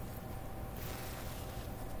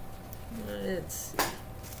 Let's see.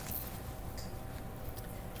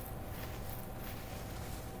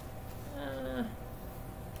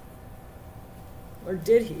 Or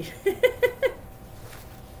did he?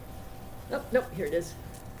 Nope, nope, here it is.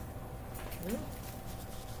 No.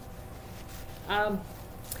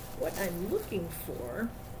 What I'm looking for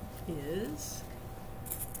is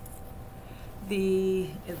the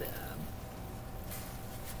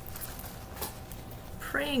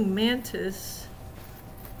praying mantis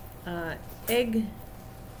egg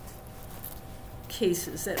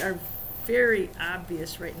cases that are very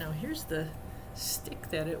obvious right now. Here's the stick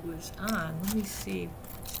that it was on. Let me see.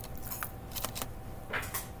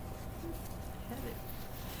 Had it.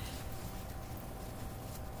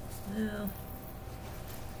 No.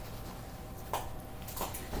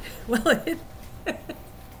 Well,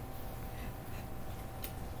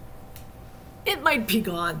 it might be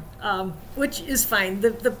gone, which is fine.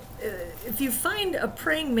 If you find a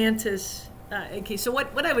praying mantis, okay, so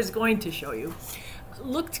what I was going to show you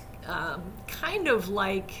looked kind of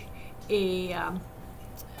like a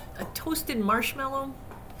toasted marshmallow.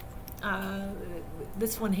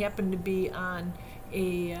 This one happened to be on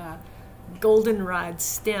a goldenrod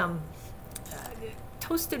stem.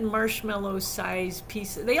 Toasted marshmallow size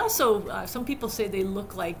piece. They also, some people say they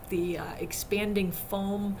look like the expanding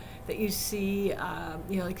foam that you see,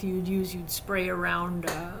 you know, like you'd spray around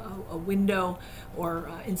a window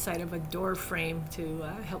or inside of a door frame to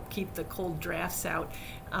help keep the cold drafts out.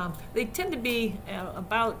 They tend to be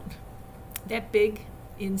about that big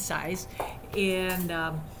in size,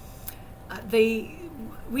 and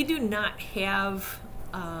we do not have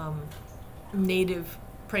native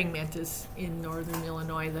praying mantis in northern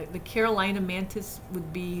Illinois. The Carolina mantis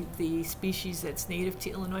would be the species that's native to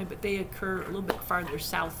Illinois, but they occur a little bit farther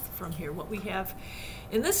south from here. What we have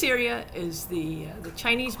in this area is the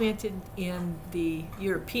Chinese mantis and the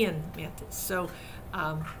European mantis. So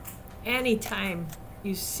anytime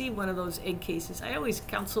you see one of those egg cases, I always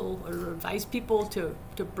counsel or advise people to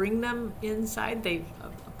bring them inside. A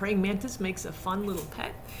praying mantis makes a fun little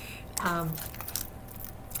pet.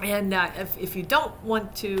 And if you don't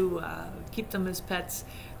want to keep them as pets,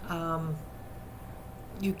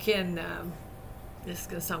 you can, this is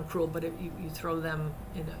going to sound cruel, but if you throw them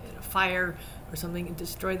in a fire or something and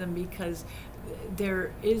destroy them, because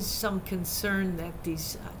there is some concern that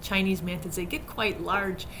these Chinese mantids, they get quite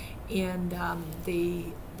large, and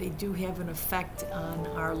they do have an effect on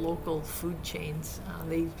our local food chains.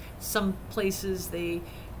 Some places they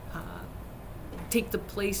take the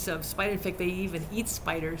place of spider. In fact, they even eat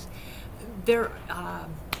spiders. There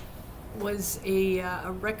was a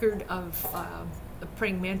record of a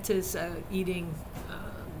praying mantis eating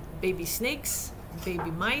baby snakes,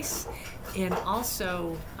 baby mice, and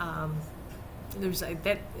also there's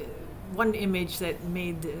one image that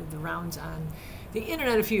made the rounds on the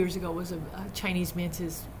internet a few years ago was a Chinese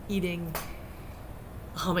mantis eating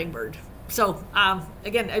a hummingbird. So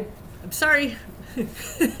again, I'm sorry,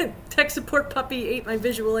 tech support puppy ate my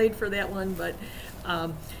visual aid for that one, but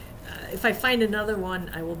if I find another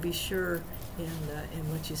one, I will be sure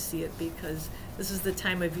and let you see it, because this is the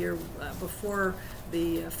time of year before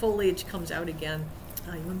the foliage comes out again.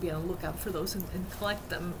 You want to be on the lookout for those and collect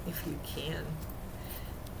them if you can.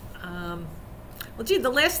 Well, gee, the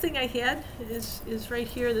last thing I had is right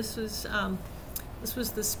here. This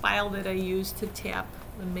was the spile that I used to tap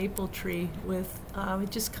the maple tree with.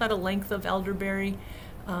 It just cut a length of elderberry.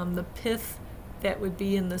 The pith that would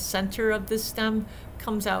be in the center of this stem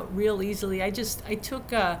comes out real easily. I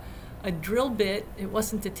took a drill bit. It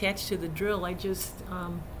wasn't attached to the drill. I just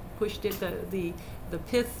pushed it. The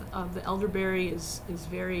pith of the elderberry is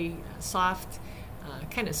very soft,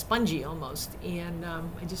 kind of spongy almost, and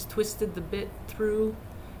I just twisted the bit through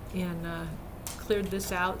and cleared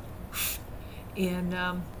this out, and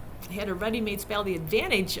I had a ready-made spile. The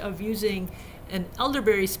advantage of using an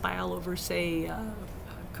elderberry spile over, say, a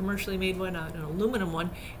commercially made one, an aluminum one,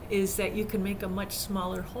 is that you can make a much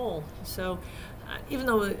smaller hole. So even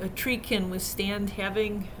though a tree can withstand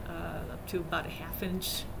having up to about a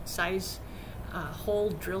half-inch size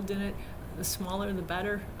hole drilled in it, the smaller the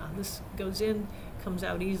better. This goes in, comes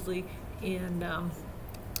out easily, and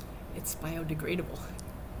it's biodegradable.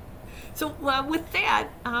 So with that,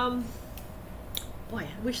 boy,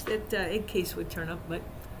 I wish that egg case would turn up, but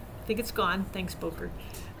I think it's gone. Thanks, Beaufort.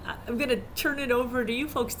 I'm going to turn it over to you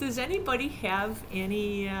folks. Does anybody have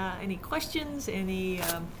any questions, any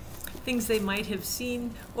things they might have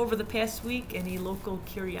seen over the past week, any local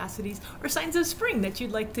curiosities or signs of spring that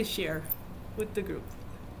you'd like to share with the group?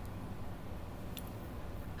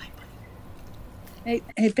 Hey,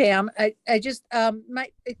 Pam, I just,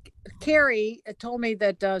 Carrie told me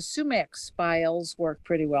that sumac spiles work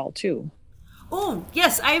pretty well too. Oh,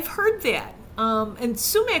 yes, I've heard that. And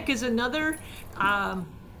sumac is another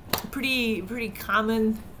pretty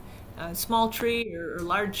common small tree or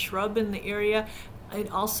large shrub in the area.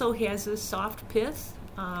 It also has a soft pith.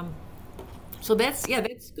 So that's yeah,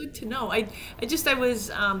 that's good to know. I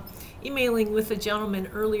was emailing with a gentleman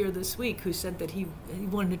earlier this week who said that he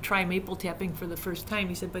wanted to try maple tapping for the first time.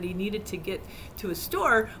 He said, but he needed to get to a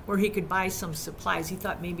store where he could buy some supplies. He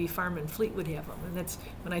thought maybe Farm and Fleet would have them, and that's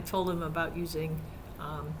when I told him about using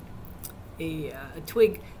a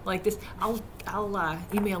twig like this. I'll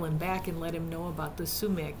email him back and let him know about the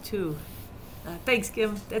sumac too. Thanks,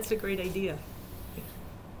 Kim. That's a great idea.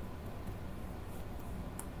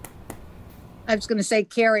 I was going to say,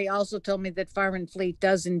 Carrie also told me that Farm and Fleet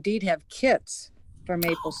does indeed have kits for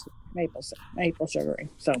maple sugaring.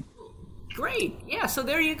 So Great. Yeah. So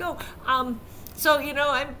there you go. So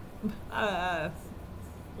I'm.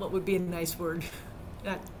 What would be a nice word?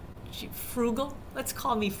 Not frugal. Let's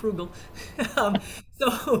call me frugal. um,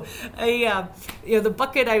 so the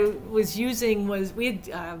bucket I was using was we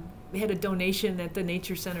had a donation at the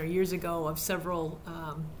Nature Center years ago of several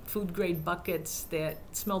food grade buckets that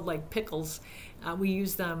smelled like pickles. We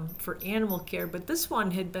used them for animal care, but this one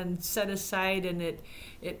had been set aside, and it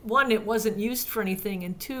wasn't used for anything,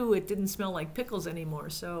 and two, it didn't smell like pickles anymore.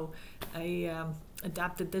 So I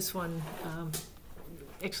adopted this one.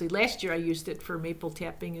 Actually, last year I used it for maple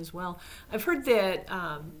tapping as well. I've heard that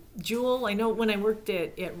Jewel, I know when I worked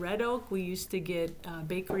at Red Oak, we used to get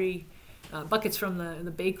bakery buckets from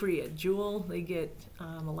the bakery at Jewel. They get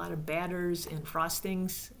a lot of batters and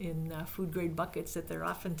frostings in food grade buckets that they're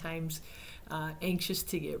oftentimes anxious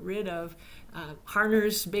to get rid of.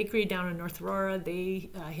 Harner's Bakery down in North Aurora,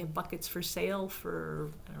 they have buckets for sale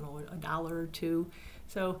for, I don't know, $1 or $2.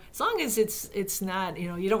 So as long as it's not,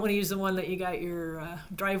 you don't want to use the one that you got your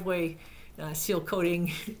driveway seal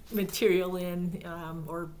coating material in,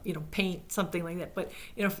 or paint, something like that. But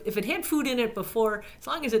if it had food in it before, as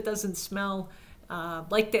long as it doesn't smell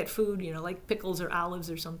like that food, like pickles or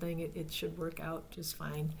olives or something, it should work out just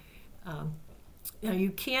fine.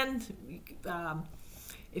 You can,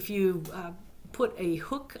 if you put a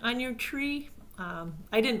hook on your tree.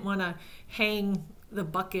 I didn't want to hang the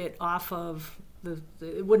bucket off of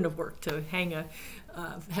it wouldn't have worked to hang a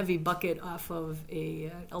heavy bucket off of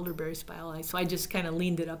a elderberry spile, so I just kind of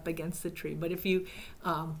leaned it up against the tree. But if you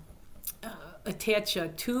attach a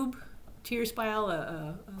tube to your spile,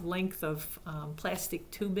 a length of plastic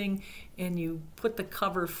tubing, and you put the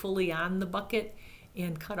cover fully on the bucket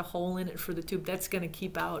and cut a hole in it for the tube, that's going to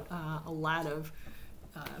keep out a lot of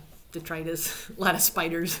detritus, a lot of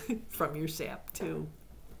spiders from your sap too.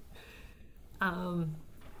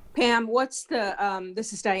 Pam, what's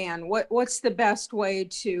this is Diane. What's the best way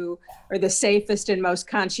or the safest and most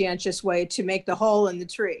conscientious way to make the hole in the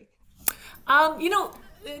tree? Diane,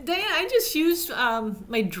 I just used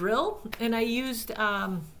my drill, and I used,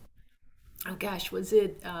 oh gosh, was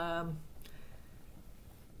it,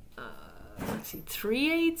 let's see,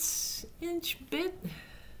 3/8 inch bit?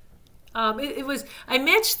 It was, I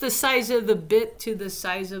matched the size of the bit to the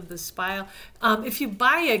size of the spile. If you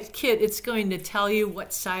buy a kit, it's going to tell you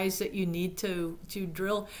what size that you need to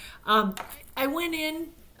drill. I went in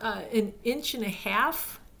 1.5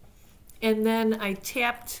 inches, and then I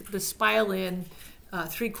tapped the spile in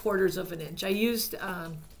 3/4 of an inch. I used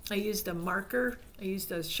a marker. I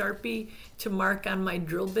used a Sharpie to mark on my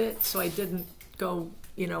drill bit, so I didn't go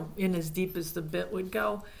in as deep as the bit would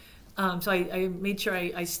go. So I made sure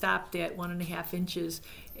I stopped at 1.5 inches,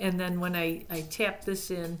 and then when I tapped this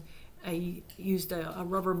in, I used a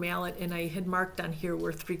rubber mallet, and I had marked on here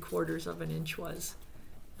where 3/4 of an inch was.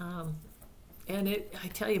 And I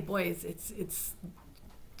tell you, boy, it's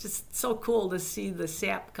just so cool to see the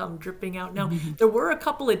sap come dripping out. Now, there were a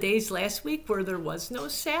couple of days last week where there was no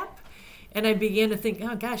sap, and I began to think,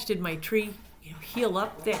 oh gosh, did my tree heal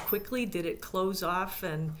up that quickly? Did it close off,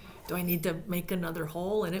 and do I need to make another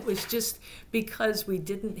hole? And it was just because we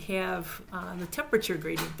didn't have the temperature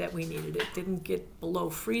gradient that we needed. It didn't get below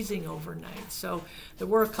freezing overnight. So there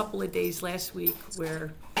were a couple of days last week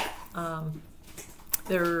where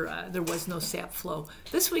there was no sap flow.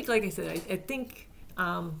 This week, like I said, I think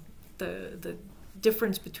the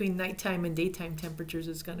difference between nighttime and daytime temperatures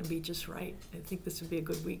is going to be just right. I think this would be a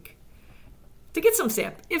good week to get some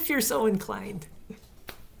sap if you're so inclined.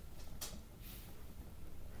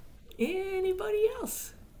 Anybody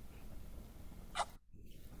else?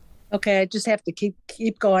 Okay, I just have to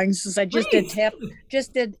keep going since I just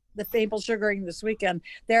did the maple sugaring this weekend,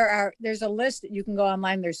 there's a list that you can go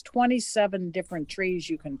online. There's 27 different trees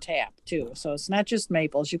you can tap too. So it's not just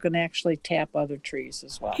maples. You can actually tap other trees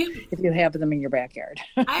as well if you have them in your backyard.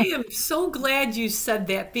 I am so glad you said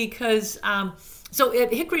that because so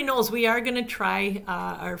at Hickory Knolls, we are going to try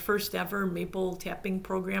our first ever maple tapping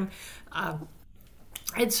program.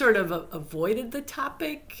 I'd sort of avoided the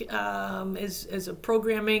topic as a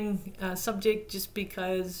programming subject just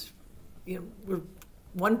because, you know, we're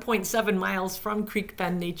 1.7 miles from Creek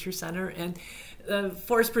Bend Nature Center, and the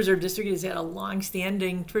Forest Preserve District has had a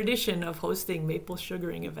long-standing tradition of hosting maple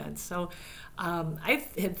sugaring events. So I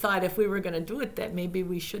had thought if we were going to do it that maybe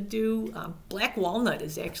we should do black walnut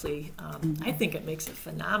is actually, I think it makes a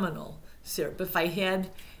phenomenal syrup. If I had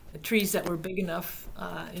trees that were big enough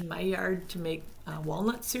in my yard to make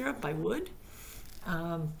walnut syrup, I would.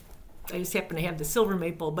 I just happen to have the silver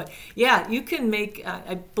maple, but yeah, you can make,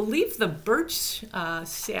 I believe the birch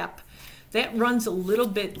sap, that runs a little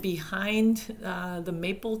bit behind the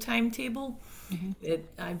maple timetable.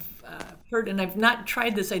 I've heard, and I've not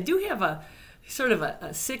tried this. I do have a sort of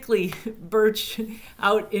a sickly birch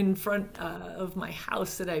out in front of my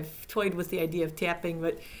house that I've toyed with the idea of tapping,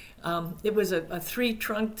 but it was a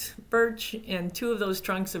 3-trunked birch, and 2 of those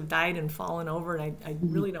trunks have died and fallen over, and I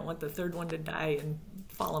really don't want the 3rd one to die and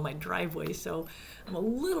fall on my driveway, so I'm a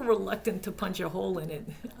little reluctant to punch a hole in it.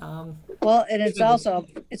 Well, and it's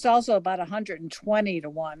also about 120 to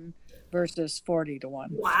 1 versus 40 to 1.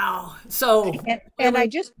 Wow. So and I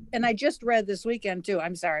just read this weekend too.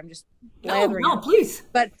 I'm sorry, I'm just blathering. No, please.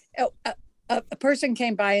 But a person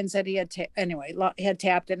came by and said he had he had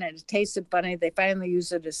tapped it and it tasted funny. They finally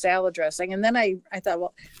used it as salad dressing. And then I thought,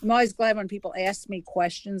 well, I'm always glad when people ask me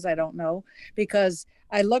questions I don't know, because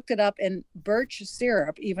I looked it up, and birch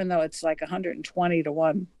syrup, even though it's like 120 to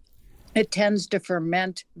 1, it tends to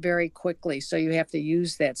ferment very quickly. So you have to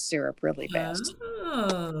use that syrup really fast.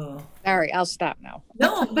 Oh. Sorry, I'll stop now.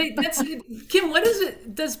 No, but that's Kim. What is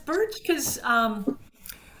it? Does birch? Because I've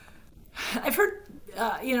heard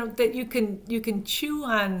that you can chew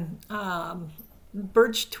on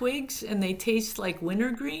birch twigs and they taste like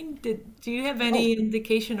wintergreen. Do you have any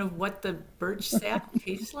indication of what the birch sap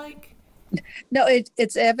tastes like? No,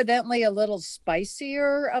 it's evidently a little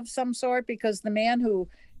spicier of some sort, because the man who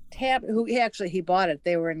he bought it.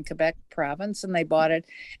 They were in Quebec province and they bought it,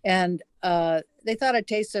 and they thought it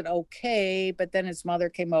tasted okay, but then his mother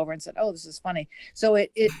came over and said, "Oh, this is funny." So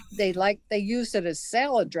they used it as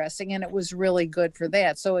salad dressing, and it was really good for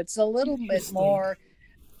that. So it's a little bit more,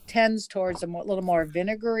 tends towards a little more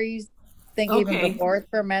vinegary thing even before it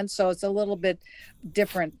ferments. So it's a little bit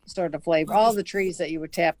different sort of flavor. All the trees that you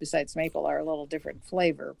would tap besides maple are a little different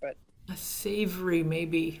flavor, but a savory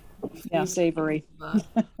maybe. Yeah, savory.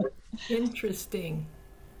 Interesting.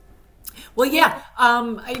 Well, yeah,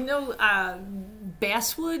 I know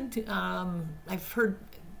basswood. I've heard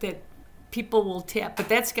that people will tap, but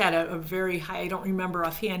that's got a very high, I don't remember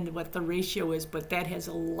offhand what the ratio is, but that has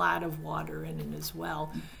a lot of water in it as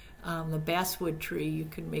well. The basswood tree, you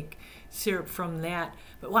can make syrup from that.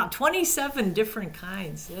 But wow, 27 different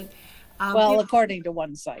kinds. Well, according to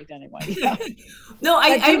one site anyway. Yeah. No,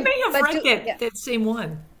 I may have read that same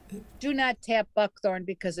one. Do not tap buckthorn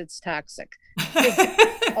because it's toxic.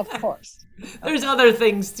 Of course. There's other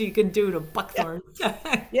things you can do to buckthorn.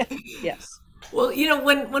 Yeah. Yes. Well,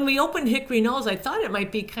 when we opened Hickory Knolls, I thought it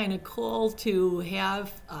might be kind of cool to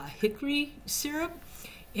have hickory syrup.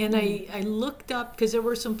 And I looked up, because there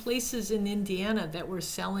were some places in Indiana that were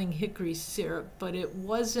selling hickory syrup, but it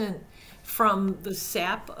wasn't from the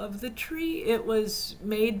sap of the tree. It was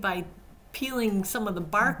made by peeling some of the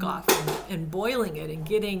bark off and boiling it and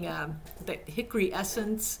getting the hickory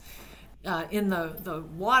essence in the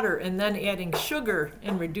water, and then adding sugar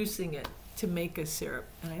and reducing it to make a syrup.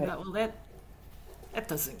 And I thought, well, that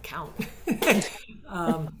doesn't count.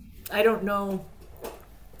 I don't know,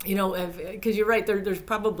 because you're right, there's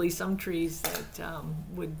probably some trees that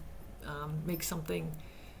would make something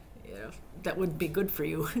that would be good for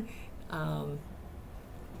you.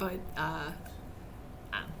 But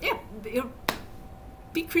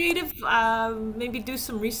be creative. Maybe do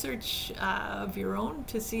some research of your own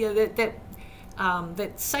to see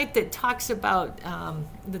that site that talks about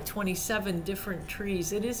the 27 different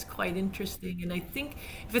trees. It is quite interesting, and I think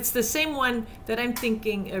if it's the same one that I'm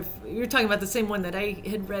thinking, if you're talking about the same one that I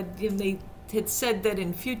had read, they had said that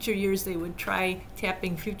in future years they would try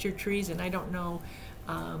tapping future trees, and I don't know.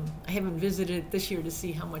 I haven't visited it this year to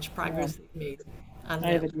see how much progress they've made on that.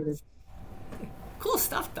 I haven't either. Cool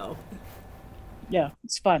stuff, though. Yeah,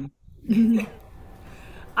 it's fun.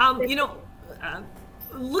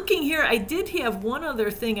 Looking here, I did have one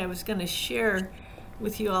other thing I was going to share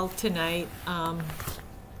with you all tonight. And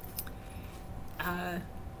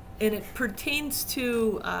it pertains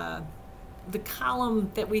to the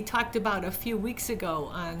column that we talked about a few weeks ago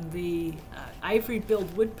on the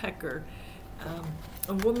ivory-billed woodpecker,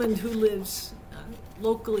 a woman who lives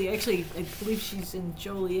locally. Actually, I believe she's in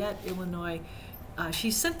Joliet, Illinois.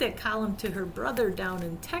 She sent that column to her brother down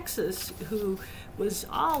in Texas, who was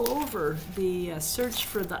all over the search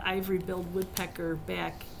for the ivory-billed woodpecker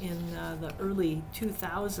back in the early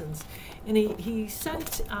 2000s. And he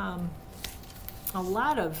sent a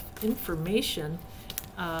lot of information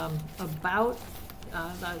about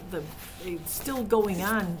the still going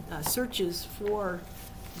on searches for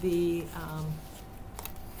the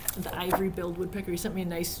ivory-billed woodpecker. He sent me a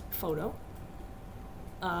nice photo.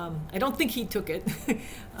 I don't think he took it.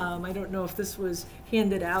 I don't know if this was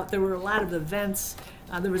handed out. There were a lot of events.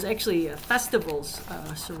 There was actually festivals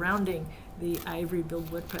surrounding the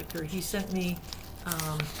ivory-billed woodpecker. He sent me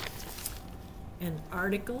an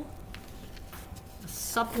article, a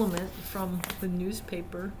supplement from the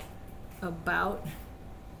newspaper about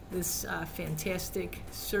this fantastic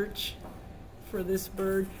search for this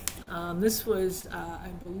bird. This was, I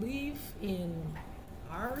believe, in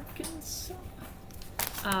Arkansas.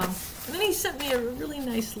 And then he sent me a really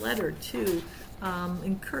nice letter too,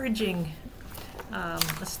 encouraging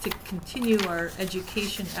us to continue our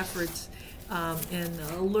education efforts and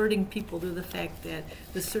alerting people to the fact that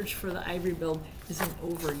the search for the ivory-billed isn't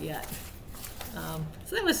over yet.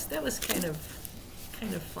 So that was kind of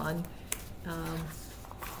fun.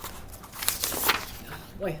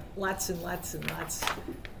 Boy, lots and lots and lots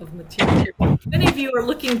of material. If many of you are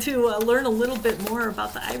looking to learn a little bit more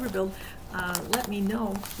about the ivory-billed, let me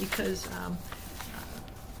know, because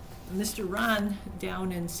Mr. Ron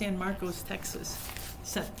down in San Marcos, Texas,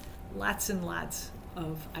 sent lots and lots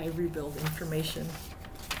of ivory-billed information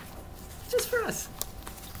just for us.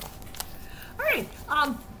 All right,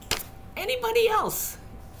 anybody else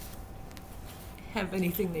have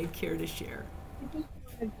anything they'd care to share?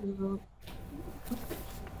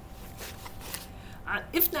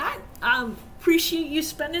 If not, appreciate you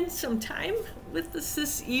spending some time with us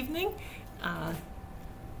this evening.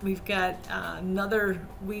 We've got another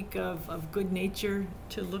week of good nature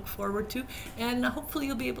to look forward to, and hopefully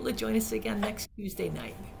you'll be able to join us again next Tuesday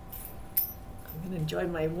night. I'm going to enjoy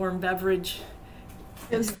my warm beverage.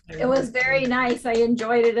 It was very nice. I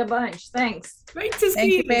enjoyed it a bunch. Thanks. Great to see you.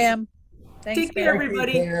 Thank you, Pam. Thanks, Take care,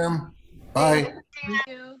 everybody. Pam. Bye.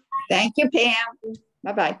 Thank you, Pam.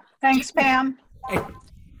 Bye-bye. Thanks, Pam. Hey.